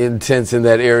very intense in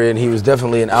that area, and he was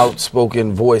definitely an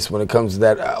outspoken voice when it comes to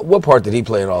that. What part did he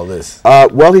play in all this?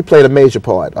 Well, he played a major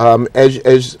part.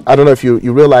 As I don't know if you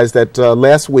realize that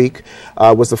last week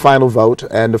was the final vote,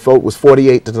 and the vote was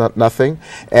 48-0.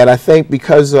 And I think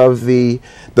because of the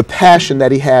passion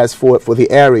that he has for the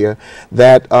area,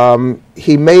 that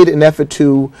he made an effort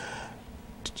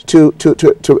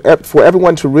for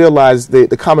everyone to realize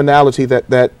the commonality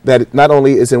that it not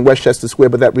only is in Westchester Square,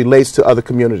 but that relates to other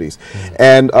communities.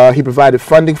 And he provided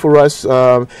funding for us,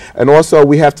 and also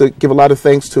we have to give a lot of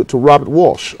thanks to Robert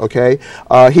Walsh. Okay,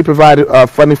 he provided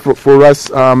funding for us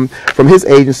from his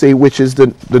agency, which is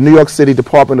the New York City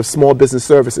Department of Small Business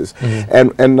Services.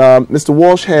 And Mr.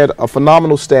 Walsh had a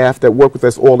phenomenal staff that worked with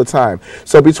us all the time.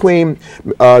 So between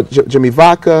Jimmy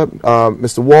Vaca,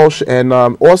 Mr. Walsh, and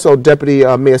also Deputy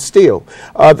Mayor Steele,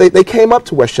 they came up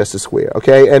to Westchester Square,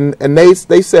 okay, and they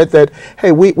said that,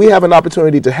 hey, we have an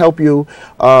opportunity to help you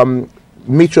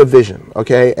meet your vision,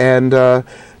 okay, and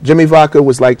Jimmy Vaca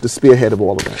was like the spearhead of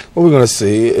all of that. Well, we're going to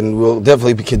see, and we'll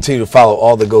definitely continue to follow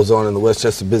all that goes on in the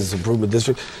Westchester Business Improvement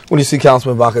District. When you see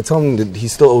Councilman Vaca, tell him that he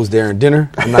still owes Darren dinner.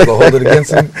 I'm not going to hold it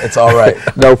against him. It's all right.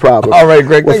 No problem. All right,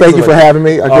 Greg. Well, thank you for having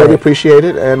me. I greatly appreciate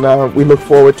it, and we look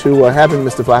forward to having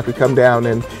Mr. Vaca come down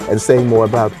and say more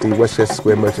about the Westchester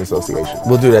Square Merchant Association.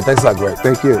 We'll do that. Thanks a lot, Greg.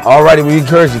 Thank you. All righty, we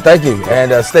encourage you. Thank you.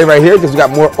 And stay right here, because we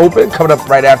got more open coming up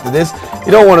right after this.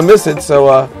 You don't want to miss it,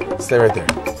 so stay right there.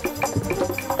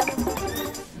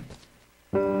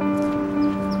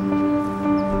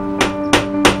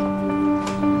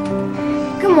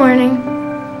 Good morning.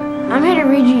 I'm here to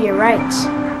read you your rights.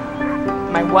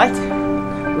 My what?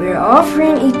 We are all free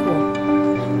and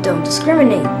equal. Don't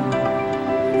discriminate.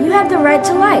 You have the right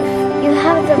to life. You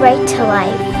have the right to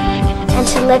life and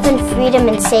to live in freedom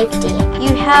and safety.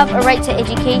 You have a right to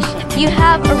education. You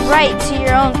have a right to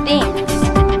your own things.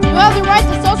 You have the right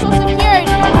to social security.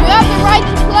 You have the right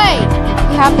to play.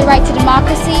 You have the right to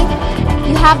democracy.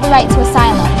 You have the right to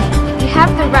asylum. You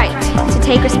have the right to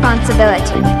take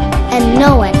responsibility. And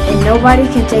no one and nobody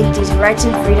can take these rights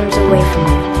and freedoms away from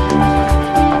you.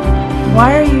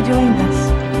 Why are you doing this?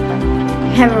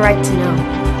 You have a right to know.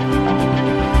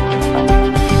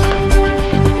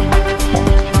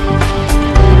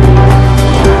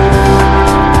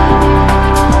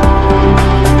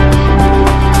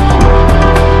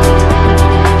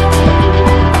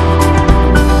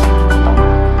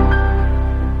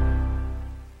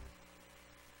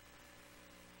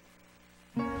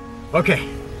 Okay,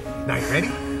 now you ready?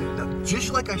 Now,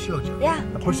 just like I showed you. Yeah.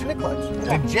 Now push in the clutch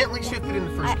and gently shift it in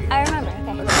the first gear. I remember,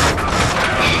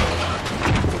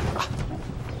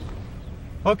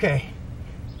 okay. Okay,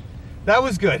 that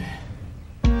was good.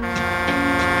 Oh,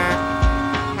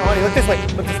 honey, look this way,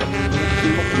 look this way.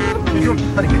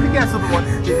 Honey, hit the gas a little bit more.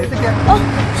 Hit the gas. Oh.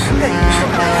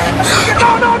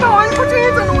 No, honey, put your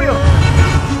hands on the wheel.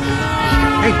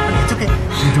 Hey, honey, it's okay.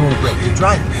 You're doing great, you're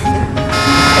driving.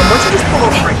 And once you just pull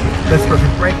over, brake. That's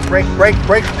perfect. Brake.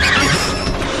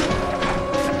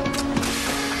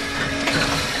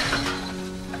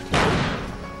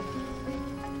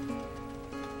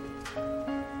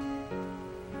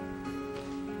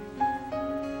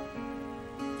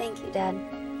 Thank you, Dad.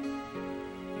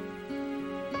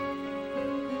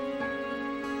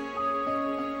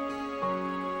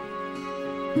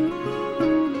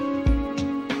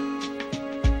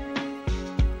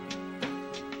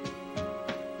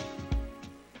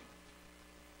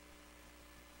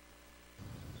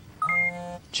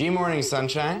 G-Morning,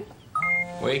 sunshine.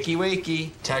 Wakey,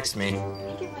 wakey. Text me.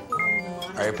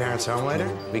 Are your parents home later?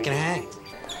 We can hang.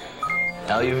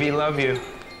 LUV, love you.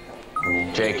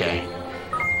 JK.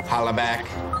 Holla back.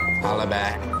 Holla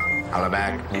back. Holla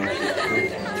back.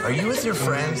 Are you with your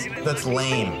friends? That's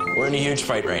lame. We're in a huge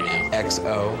fight right now.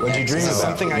 XO. What'd you dream about?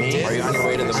 Something I did. Are you on your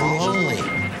way to the mall? I'm lonely.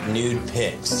 Nude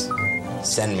pics.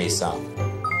 Send me some.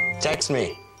 Text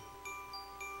me.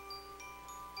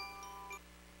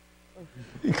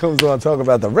 He comes on talking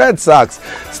about the Red Sox.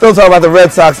 Still talking about the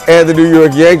Red Sox and the New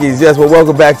York Yankees. Yes, well,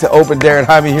 welcome back to Open. Darren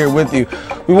Jaime here with you.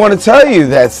 We want to tell you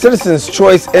that Citizens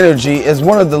Choice Energy is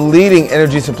one of the leading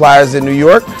energy suppliers in New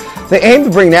York. They aim to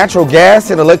bring natural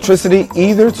gas and electricity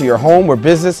either to your home or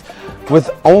business with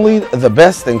only the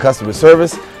best in customer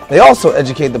service. They also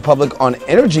educate the public on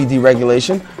energy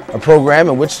deregulation a program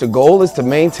in which the goal is to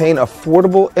maintain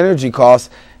affordable energy costs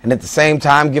and at the same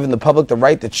time giving the public the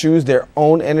right to choose their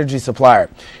own energy supplier.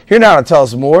 Here now to tell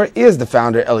us more is the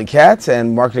founder, Ellie Katz,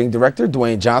 and marketing director,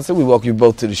 Dwayne Johnson. We welcome you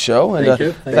both to the show. And, Thank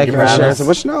you. Thank you for sharing so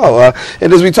much.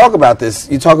 And as we talk about this,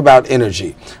 you talk about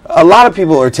energy. A lot of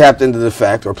people are tapped into the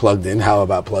fact, or plugged in, how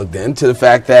about plugged in, to the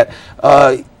fact that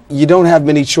you don't have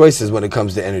many choices when it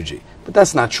comes to energy. But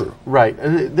that's not true. Right.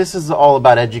 This is all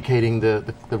about educating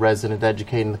the resident,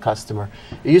 educating the customer.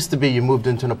 It used to be you moved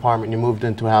into an apartment, you moved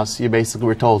into a house, you basically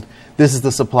were told, this is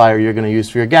the supplier you're going to use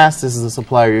for your gas, this is the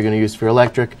supplier you're going to use for your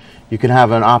electric. You can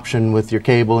have an option with your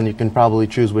cable, and you can probably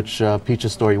choose which pizza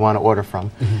store you want to order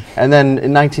from. And then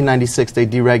in 1996, they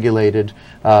deregulated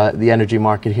the energy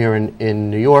market here in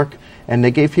New York, and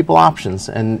they gave people options.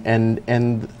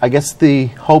 And I guess the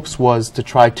hopes was to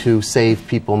try to save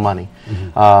people money.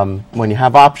 When you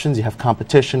have options, you have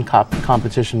competition.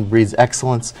 Competition breeds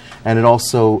excellence, and it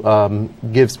also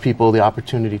gives people the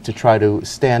opportunity to try to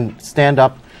stand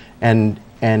up and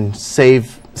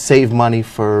save money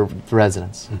for the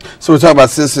residents. So we're talking about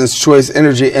Citizens Choice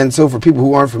Energy, and so for people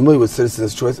who aren't familiar with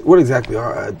Citizens Choice, what exactly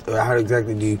how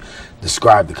exactly do you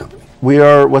describe the company? We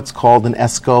are what's called an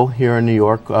ESCO here in New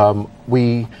York.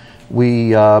 We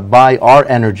buy our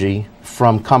energy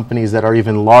from companies that are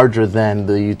even larger than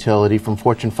the utility, from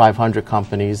Fortune 500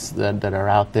 companies that are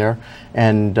out there,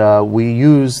 and we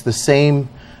use the same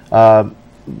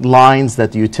lines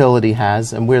that the utility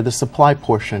has, and we're the supply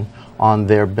portion on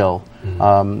their bill.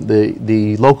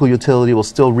 The local utility will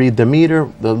still read the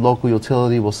meter. The local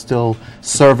utility will still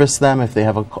service them if they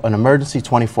have an emergency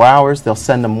 24 hours. They'll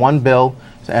send them one bill,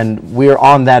 and we're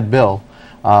on that bill.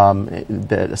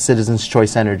 The Citizens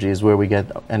Choice Energy is where we get,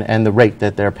 and the rate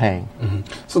that they're paying.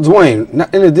 So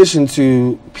Dwayne, in addition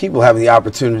to people having the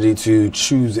opportunity to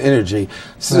choose energy,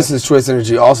 Citizens Choice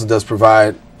Energy also does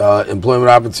provide employment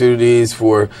opportunities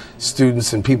for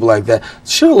students and people like that.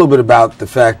 Share a little bit about the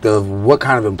fact of what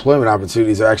kind of employment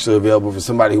opportunities are actually available for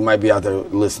somebody who might be out there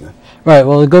listening. Right.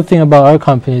 Well, the good thing about our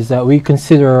company is that we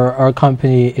consider our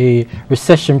company a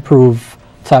recession-proof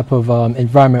type of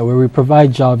environment where we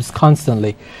provide jobs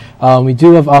constantly. We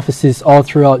do have offices all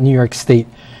throughout New York State,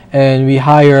 and we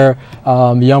hire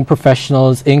young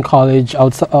professionals in college,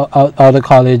 out of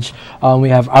college. We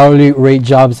have hourly rate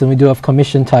jobs, and we do have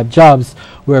commission type jobs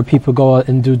where people go out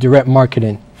and do direct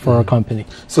marketing for our company.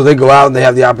 So they go out and they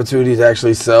have the opportunity to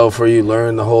actually sell for you,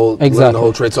 learn the whole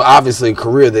trade. So obviously a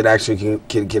career that actually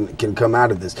can come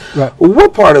out of this. Right.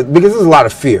 What part of, because there's a lot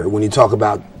of fear when you talk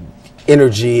about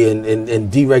energy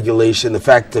and deregulation, the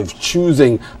fact of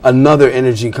choosing another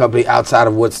energy company outside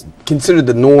of what's considered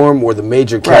the norm or the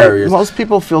major carriers. Right. Most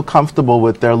people feel comfortable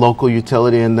with their local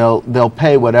utility, and they'll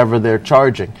pay whatever they're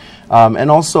charging. And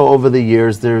also over the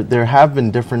years, there have been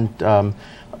different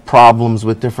problems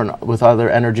with other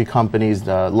energy companies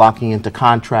locking into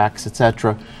contracts,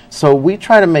 etc. So we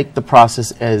try to make the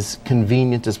process as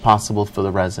convenient as possible for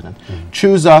the resident.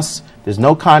 Choose us. There's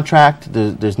no contract.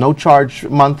 There's no charge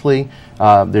monthly.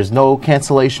 There's no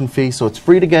cancellation fee. So it's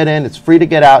free to get in. It's free to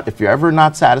get out. If you're ever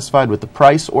not satisfied with the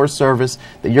price or service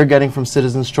that you're getting from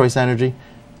Citizens Choice Energy,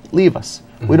 leave us.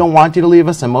 We don't want you to leave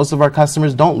us, and most of our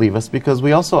customers don't leave us because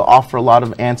we also offer a lot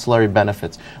of ancillary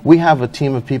benefits. We have a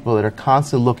team of people that are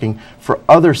constantly looking for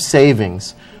other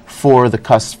savings for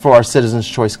our Citizens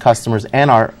Choice customers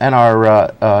and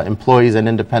our employees and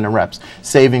independent reps.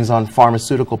 Savings on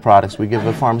pharmaceutical products. We give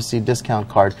a pharmacy discount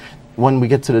card when we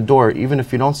get to the door, even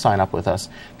if you don't sign up with us,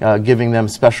 giving them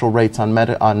special rates on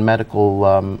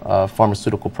medical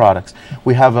pharmaceutical products.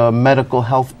 We have a medical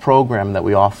health program that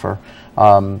we offer.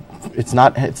 It's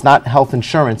not health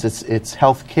insurance. It's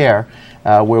health care,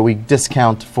 where we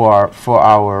discount for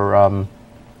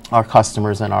our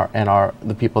customers and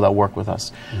the people that work with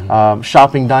us.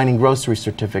 Shopping, dining, grocery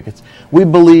certificates. We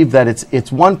believe that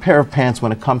it's one pair of pants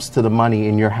when it comes to the money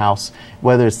in your house,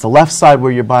 whether it's the left side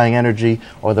where you're buying energy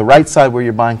or the right side where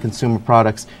you're buying consumer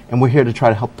products, and we're here to try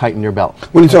to help tighten your belt.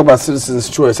 When you talk about Citizens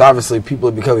Choice, obviously people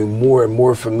are becoming more and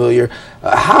more familiar.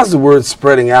 How's the word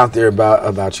spreading out there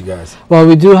about you guys? Well,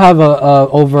 we do have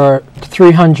over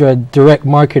 300 direct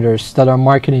marketers that are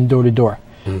marketing door to door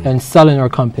and selling our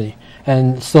company.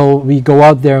 And so we go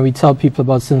out there and we tell people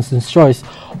about Citizens Choice.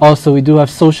 Also, we do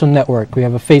have social network. We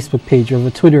have a Facebook page, we have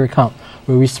a Twitter account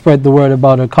where we spread the word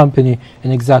about our company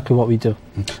and exactly what we do.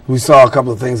 We saw a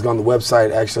couple of things on the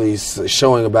website actually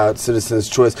showing about Citizens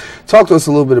Choice. Talk to us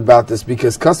a little bit about this,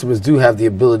 because customers do have the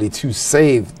ability to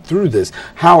save through this.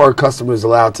 How are customers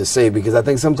allowed to save? Because I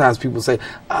think sometimes people say,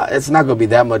 it's not going to be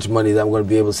that much money that I'm going to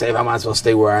be able to save. I might as well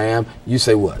stay where I am. You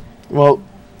say what? Well,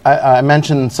 I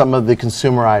mentioned some of the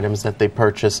consumer items that they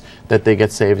purchase that they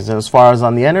get savings. And as far as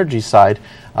on the energy side,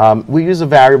 we use a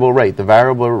variable rate. The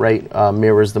variable rate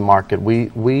mirrors the market.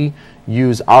 We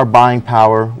use our buying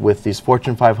power with these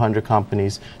Fortune 500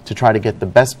 companies to try to get the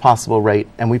best possible rate,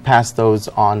 and we pass those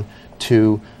on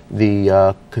to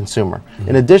the consumer.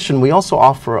 In addition, we also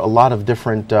offer a lot of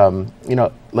different,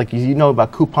 like you know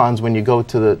about coupons when you go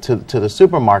to the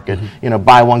supermarket. You know,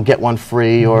 buy one get one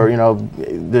free, or you know,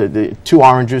 the 2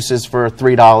 orange juices for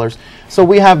 $3. So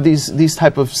we have these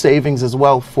type of savings as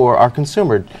well for our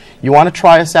consumer. You want to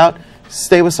try us out?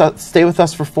 Stay with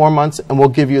us for 4 months, and we'll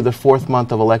give you the 4th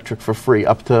month of electric for free,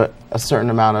 up to a certain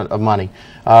amount of money.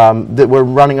 That we're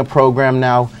running a program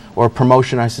now, or a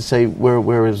promotion, I should say, where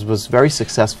it was very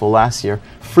successful last year.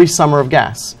 Free summer of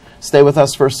gas. Stay with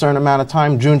us for a certain amount of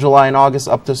time, June, July, and August,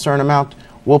 up to a certain amount.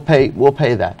 We'll pay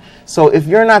that. So if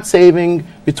you're not saving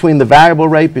between the variable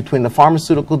rate, between the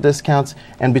pharmaceutical discounts,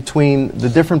 and between the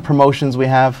different promotions we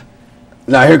have.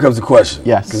 Now here comes the question.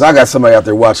 Yes. Because I got somebody out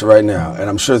there watching right now, and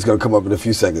I'm sure it's going to come up in a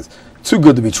few seconds. Too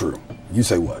good to be true. You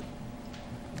say what?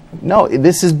 No,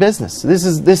 this is business.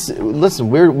 Listen,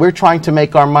 we're trying to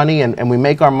make our money, and we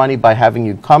make our money by having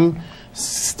you come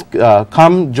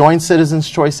join Citizens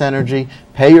Choice Energy,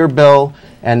 pay your bill,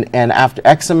 and after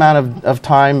X amount of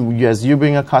time, as you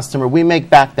being a customer, we make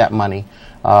back that money.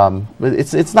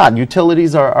 It's not.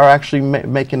 Utilities are actually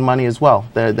making money as well.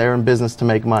 They're in business to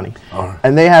make money,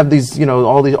 and they have these, you know,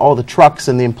 all the trucks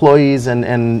and the employees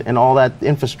and all that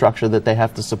infrastructure that they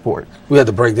have to support. We had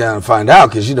to break down and find out,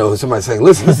 because you know somebody's saying,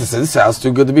 "Listen, this sounds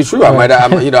too good to be true. I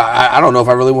don't know if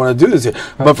I really want to do this here."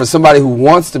 But for somebody who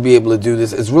wants to be able to do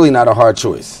this, it's really not a hard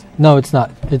choice. No, it's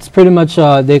not. It's pretty much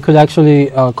they could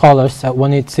actually call us at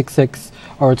 1-866.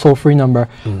 Or a toll-free number,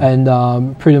 and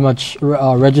pretty much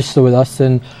register with us.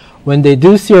 And when they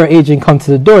do see our agent come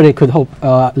to the door, they could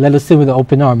let us in with an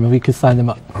open arm, and we could sign them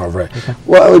up. All right. Okay.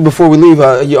 Well, Ellie, before we leave,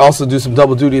 you also do some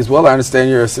double duty as well. I understand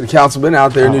you're a city councilman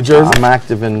out there in New Jersey. I'm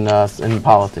active in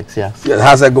politics. Yes. Yeah.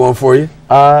 How's that going for you?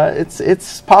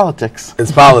 It's politics.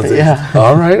 It's politics. Yeah.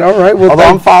 All right. Well, although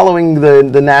I'm following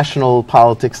the national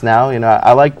politics now, you know,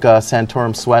 I like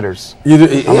Santorum sweaters. I'm a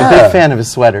big fan of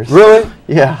his sweaters. Really?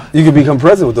 Yeah. You could become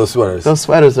president with those sweaters. Those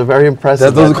sweaters are very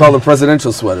impressive. Those are called the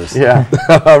presidential sweaters. Yeah.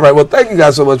 All right. Well, thank you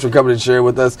guys so much for coming and sharing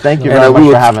with us. Thank you very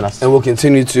much for having us. And we'll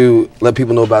continue to let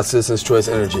people know about Citizens Choice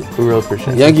Energy. We really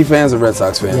appreciate it. Yankee fans and Red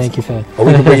Sox fans? Yankee fans. Oh,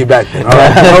 we can bring you back then. All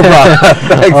right. No problem.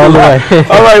 Thanks a lot.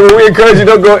 All right. Well, we encourage you,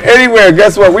 don't go anywhere.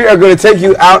 Guess what? We are going to take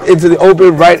you out into the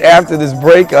open right after this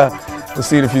break. We'll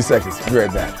see you in a few seconds. Be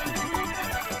right back.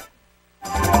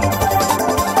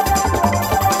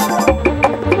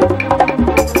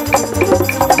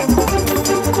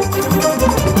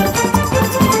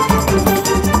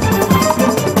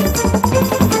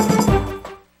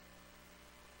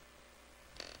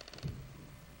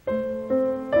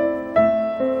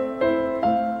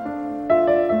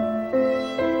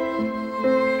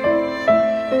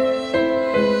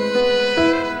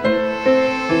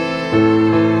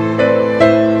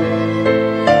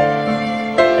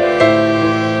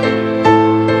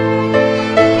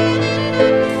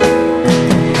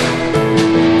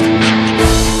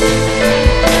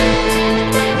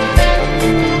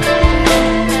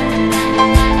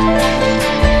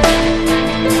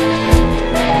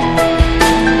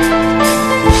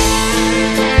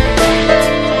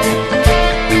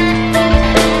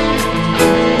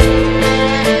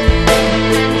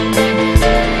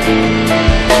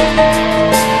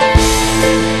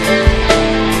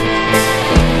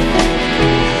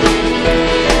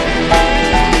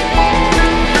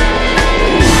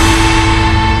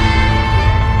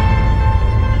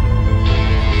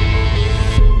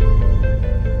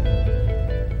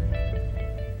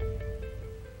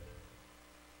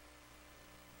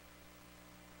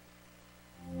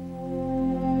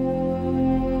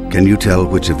 Can you tell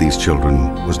which of these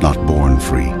children was not born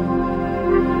free?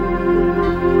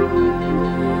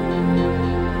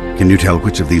 Can you tell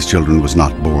which of these children was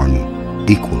not born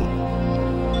equal?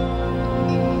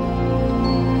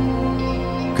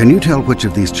 Can you tell which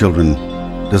of these children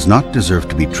does not deserve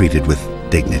to be treated with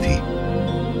dignity?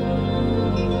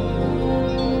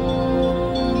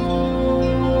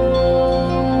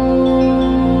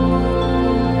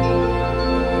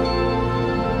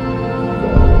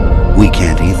 We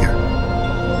can't either.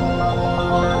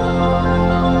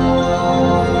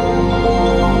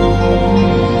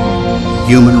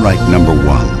 Human right number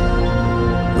one.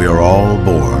 We are all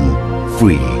born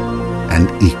free and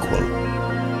equal.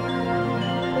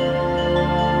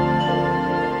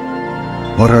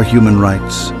 What are human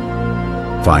rights?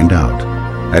 Find out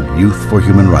at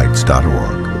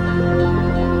youthforhumanrights.org.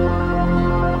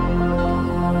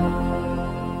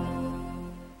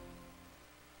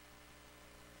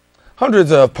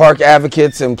 Hundreds of park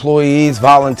advocates, employees,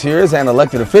 volunteers, and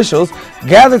elected officials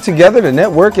gather together to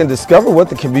network and discover what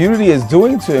the community is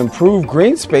doing to improve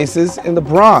green spaces in the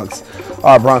Bronx.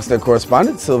 Our BronxNet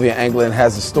correspondent, Sylvia Anglin,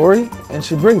 has the story, and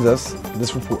she brings us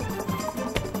this report.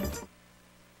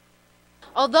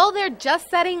 Although they're just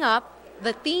setting up,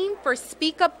 the theme for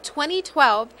Speak Up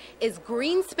 2012 is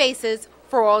Green Spaces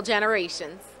for All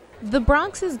Generations. The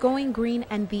Bronx is going green,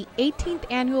 and the 18th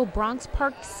annual Bronx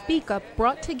Park Speak Up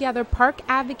brought together park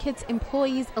advocates,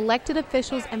 employees, elected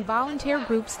officials, and volunteer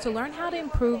groups to learn how to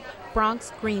improve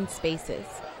Bronx green spaces.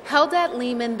 Held at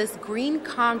Lehman, this green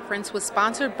conference was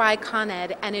sponsored by Con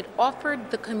Ed, and it offered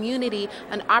the community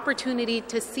an opportunity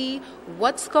to see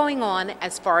what's going on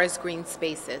as far as green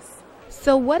spaces.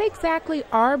 So what exactly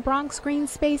are Bronx green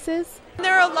spaces?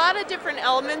 There are a lot of different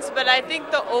elements, but I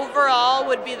think the overall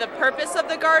would be the purpose of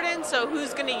the garden. So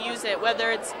who's going to use it,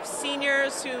 whether it's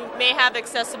seniors who may have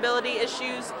accessibility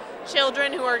issues,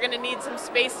 children who are going to need some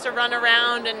space to run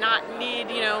around and not need,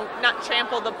 not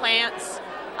trample the plants.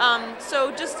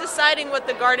 So just deciding what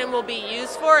the garden will be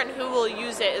used for and who will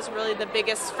use it is really the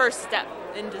biggest first step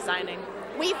in designing.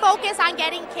 We focus on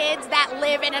getting kids that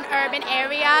live in an urban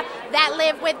area, that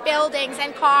live with buildings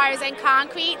and cars and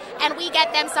concrete, and we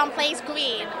get them someplace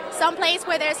green, someplace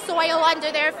where there's soil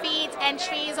under their feet and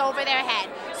trees over their head.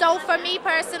 So for me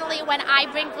personally, when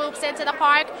I bring groups into the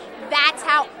park, that's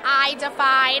how I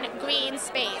define green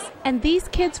space. And these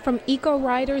kids from Eco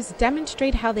Riders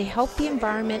demonstrate how they help the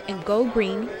environment and go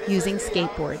green using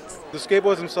skateboards. The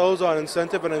skateboards themselves are an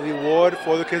incentive and a reward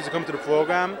for the kids to come to the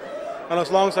program. And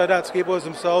alongside that, skateboards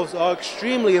themselves are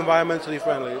extremely environmentally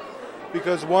friendly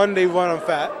because, one, they run on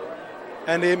fat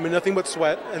and they emit nothing but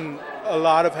sweat and a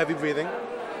lot of heavy breathing.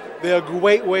 They're a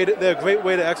great way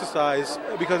to exercise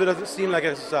because it doesn't seem like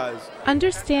exercise.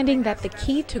 Understanding that the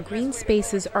key to green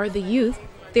spaces are the youth,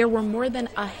 there were more than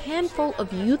a handful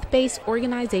of youth-based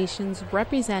organizations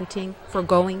representing for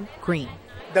Going Green.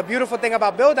 The beautiful thing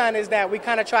about Build On is that we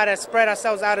kind of try to spread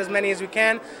ourselves out as many as we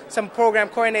can. Some program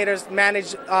coordinators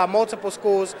manage multiple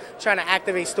schools trying to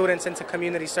activate students into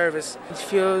community service. It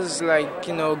feels like,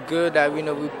 good that,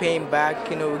 we're paying back,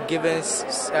 we're giving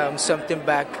something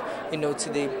back, to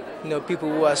the, people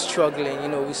who are struggling,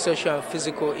 with social and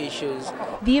physical issues.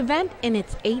 The event in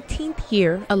its 18th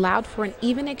year allowed for an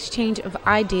even exchange of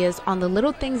ideas on the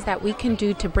little things that we can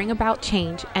do to bring about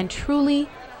change and truly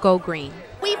go green.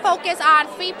 We focus on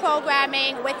free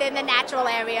programming within the natural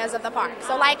areas of the park.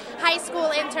 So like high school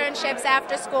internships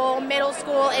after school, middle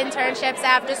school internships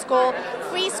after school,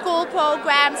 free school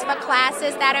programs for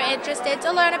classes that are interested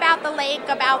to learn about the lake,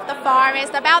 about the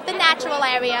forest, about the natural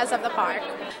areas of the park.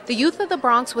 The youth of the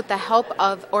Bronx, with the help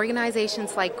of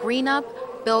organizations like Green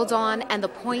Up, Build On, and the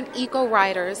Point Eco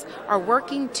Riders, are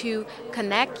working to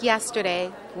connect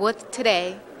yesterday with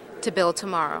today to build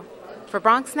tomorrow. For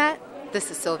BronxNet, this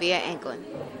is Sylvia Anglin.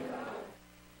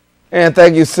 And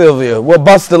thank you, Sylvia. Well,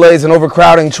 bus delays and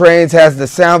overcrowding trains has the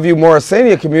Soundview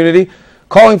Morrisania community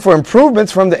calling for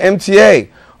improvements from the MTA.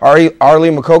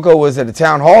 Arlene Makoko was at a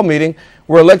town hall meeting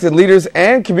where elected leaders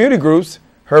and community groups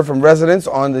heard from residents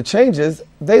on the changes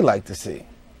they'd like to see.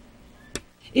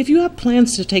 If you have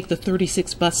plans to take the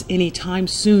 36 bus anytime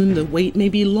soon, the wait may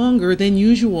be longer than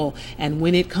usual. And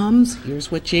when it comes, here's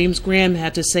what James Graham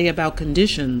had to say about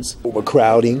conditions.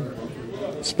 Overcrowding,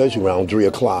 especially around 3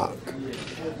 o'clock.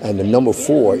 And the number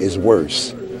 4 is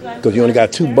worse because you only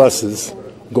got 2 buses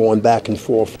going back and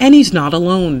forth. And he's not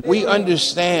alone. We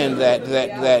understand that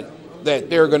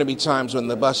there are going to be times when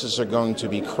the buses are going to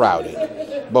be crowded.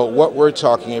 But what we're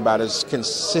talking about is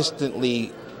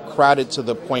consistently crowded to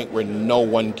the point where no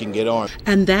one can get on.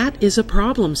 And that is a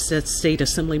problem, said State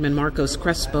Assemblyman Marcos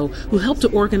Crespo, who helped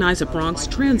to organize a Bronx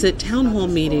Transit town hall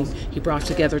meeting. He brought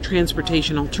together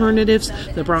transportation alternatives,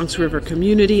 the Bronx River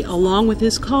community, along with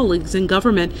his colleagues in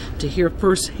government to hear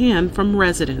firsthand from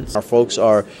residents. Our folks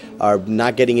are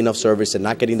not getting enough service and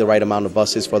not getting the right amount of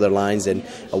buses for their lines, and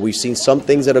we've seen some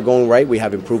things that are going right. We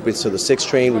have improvements to the 6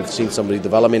 train, we've seen some of the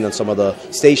development on some of the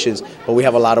stations, but we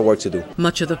have a lot of work to do.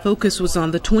 Much of the focus was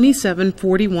on the 27,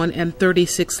 41, and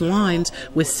 36 lines,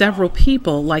 with several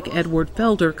people like Edward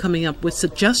Felder coming up with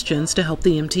suggestions to help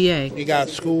the MTA. You got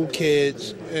school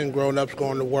kids and grown-ups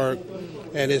going to work,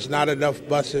 and it's not enough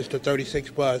buses to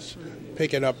 36 bus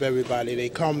picking up everybody. They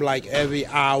come like every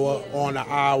hour on an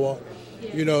hour.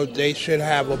 They should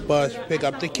have a bus pick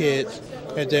up the kids,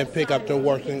 and then pick up the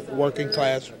working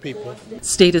class people.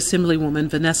 State Assemblywoman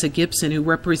Vanessa Gibson, who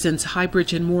represents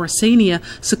Highbridge and Morrisania,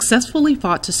 successfully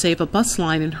fought to save a bus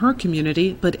line in her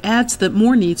community, but adds that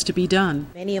more needs to be done.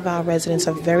 Many of our residents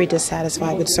are very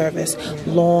dissatisfied with service.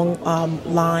 Long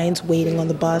lines waiting on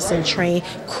the bus and train,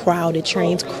 crowded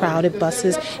trains, crowded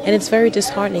buses, and it's very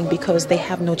disheartening because they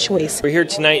have no choice. We're here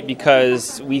tonight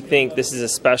because we think this is a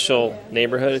special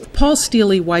neighborhood. Paul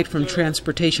Steely-White from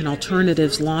Transportation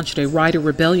Alternatives launched a Rider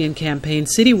Rebellion campaign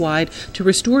citywide to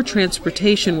restore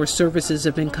transportation where services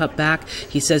have been cut back.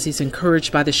 He says he's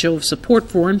encouraged by the show of support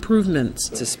for improvements.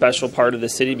 It's a special part of the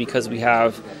city because we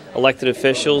have elected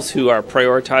officials who are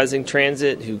prioritizing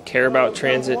transit, who care about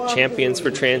transit, champions for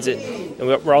transit, and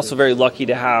we're also very lucky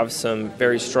to have some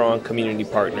very strong community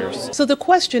partners. So the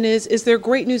question is there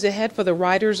great news ahead for the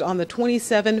riders on the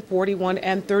 27, 41,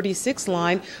 and 36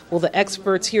 line? Well, the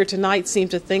experts here tonight seem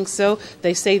to think so.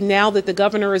 They say now that the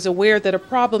governor is aware that a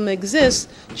problem exists,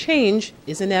 change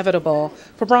is inevitable.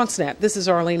 For BronxNet, this is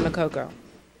Arlene Makoko.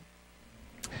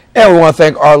 And we want to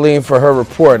thank Arlene for her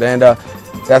report. And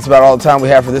that's about all the time we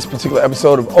have for this particular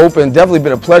episode of Open. Definitely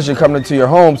been a pleasure coming into your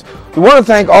homes. We want to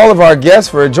thank all of our guests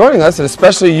for joining us, and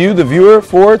especially you, the viewer,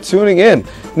 for tuning in.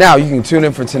 Now, you can tune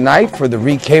in for tonight for the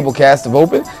recablecast of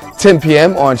Open, 10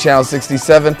 p.m. on Channel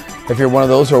 67. If you're one of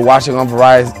those who are watching on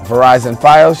Verizon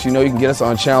Fios, you know you can get us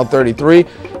on Channel 33.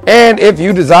 And if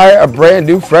you desire a brand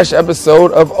new, fresh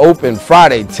episode of Open,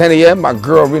 Friday, 10 a.m., my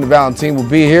girl, Rena Valentine, will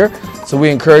be here. So we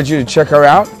encourage you to check her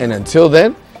out. And until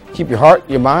then, keep your heart,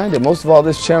 your mind, and most of all,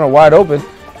 this channel wide open.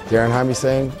 Darren Jaime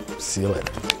saying, see you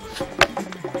later.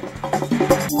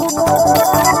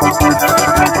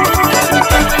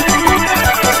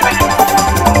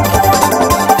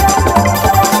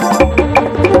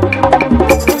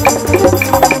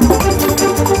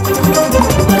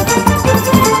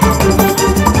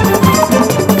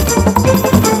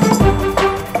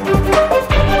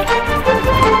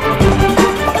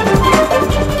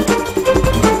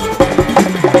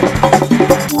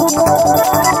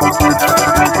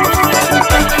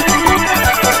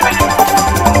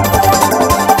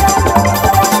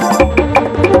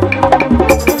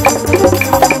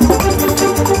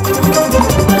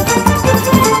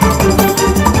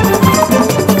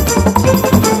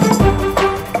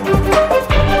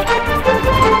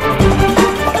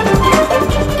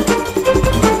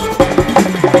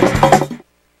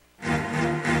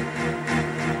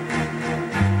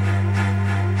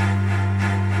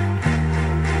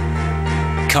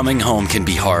 Coming home can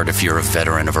be hard if you're a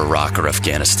veteran of Iraq or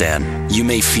Afghanistan. You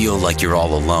may feel like you're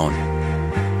all alone.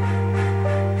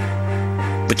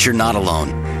 But you're not alone.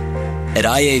 At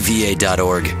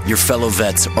IAVA.org, your fellow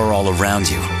vets are all around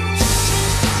you.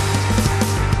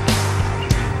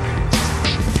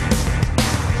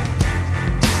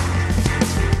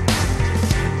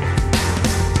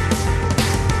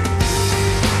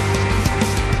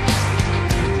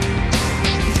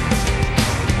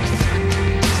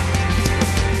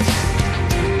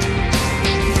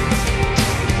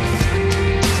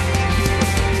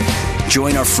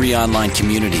 Join our free online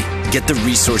community, get the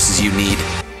resources you need,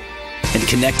 and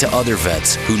connect to other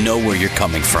vets who know where you're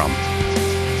coming from.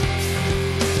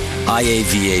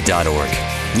 IAVA.org.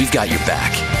 We've got your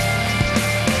back.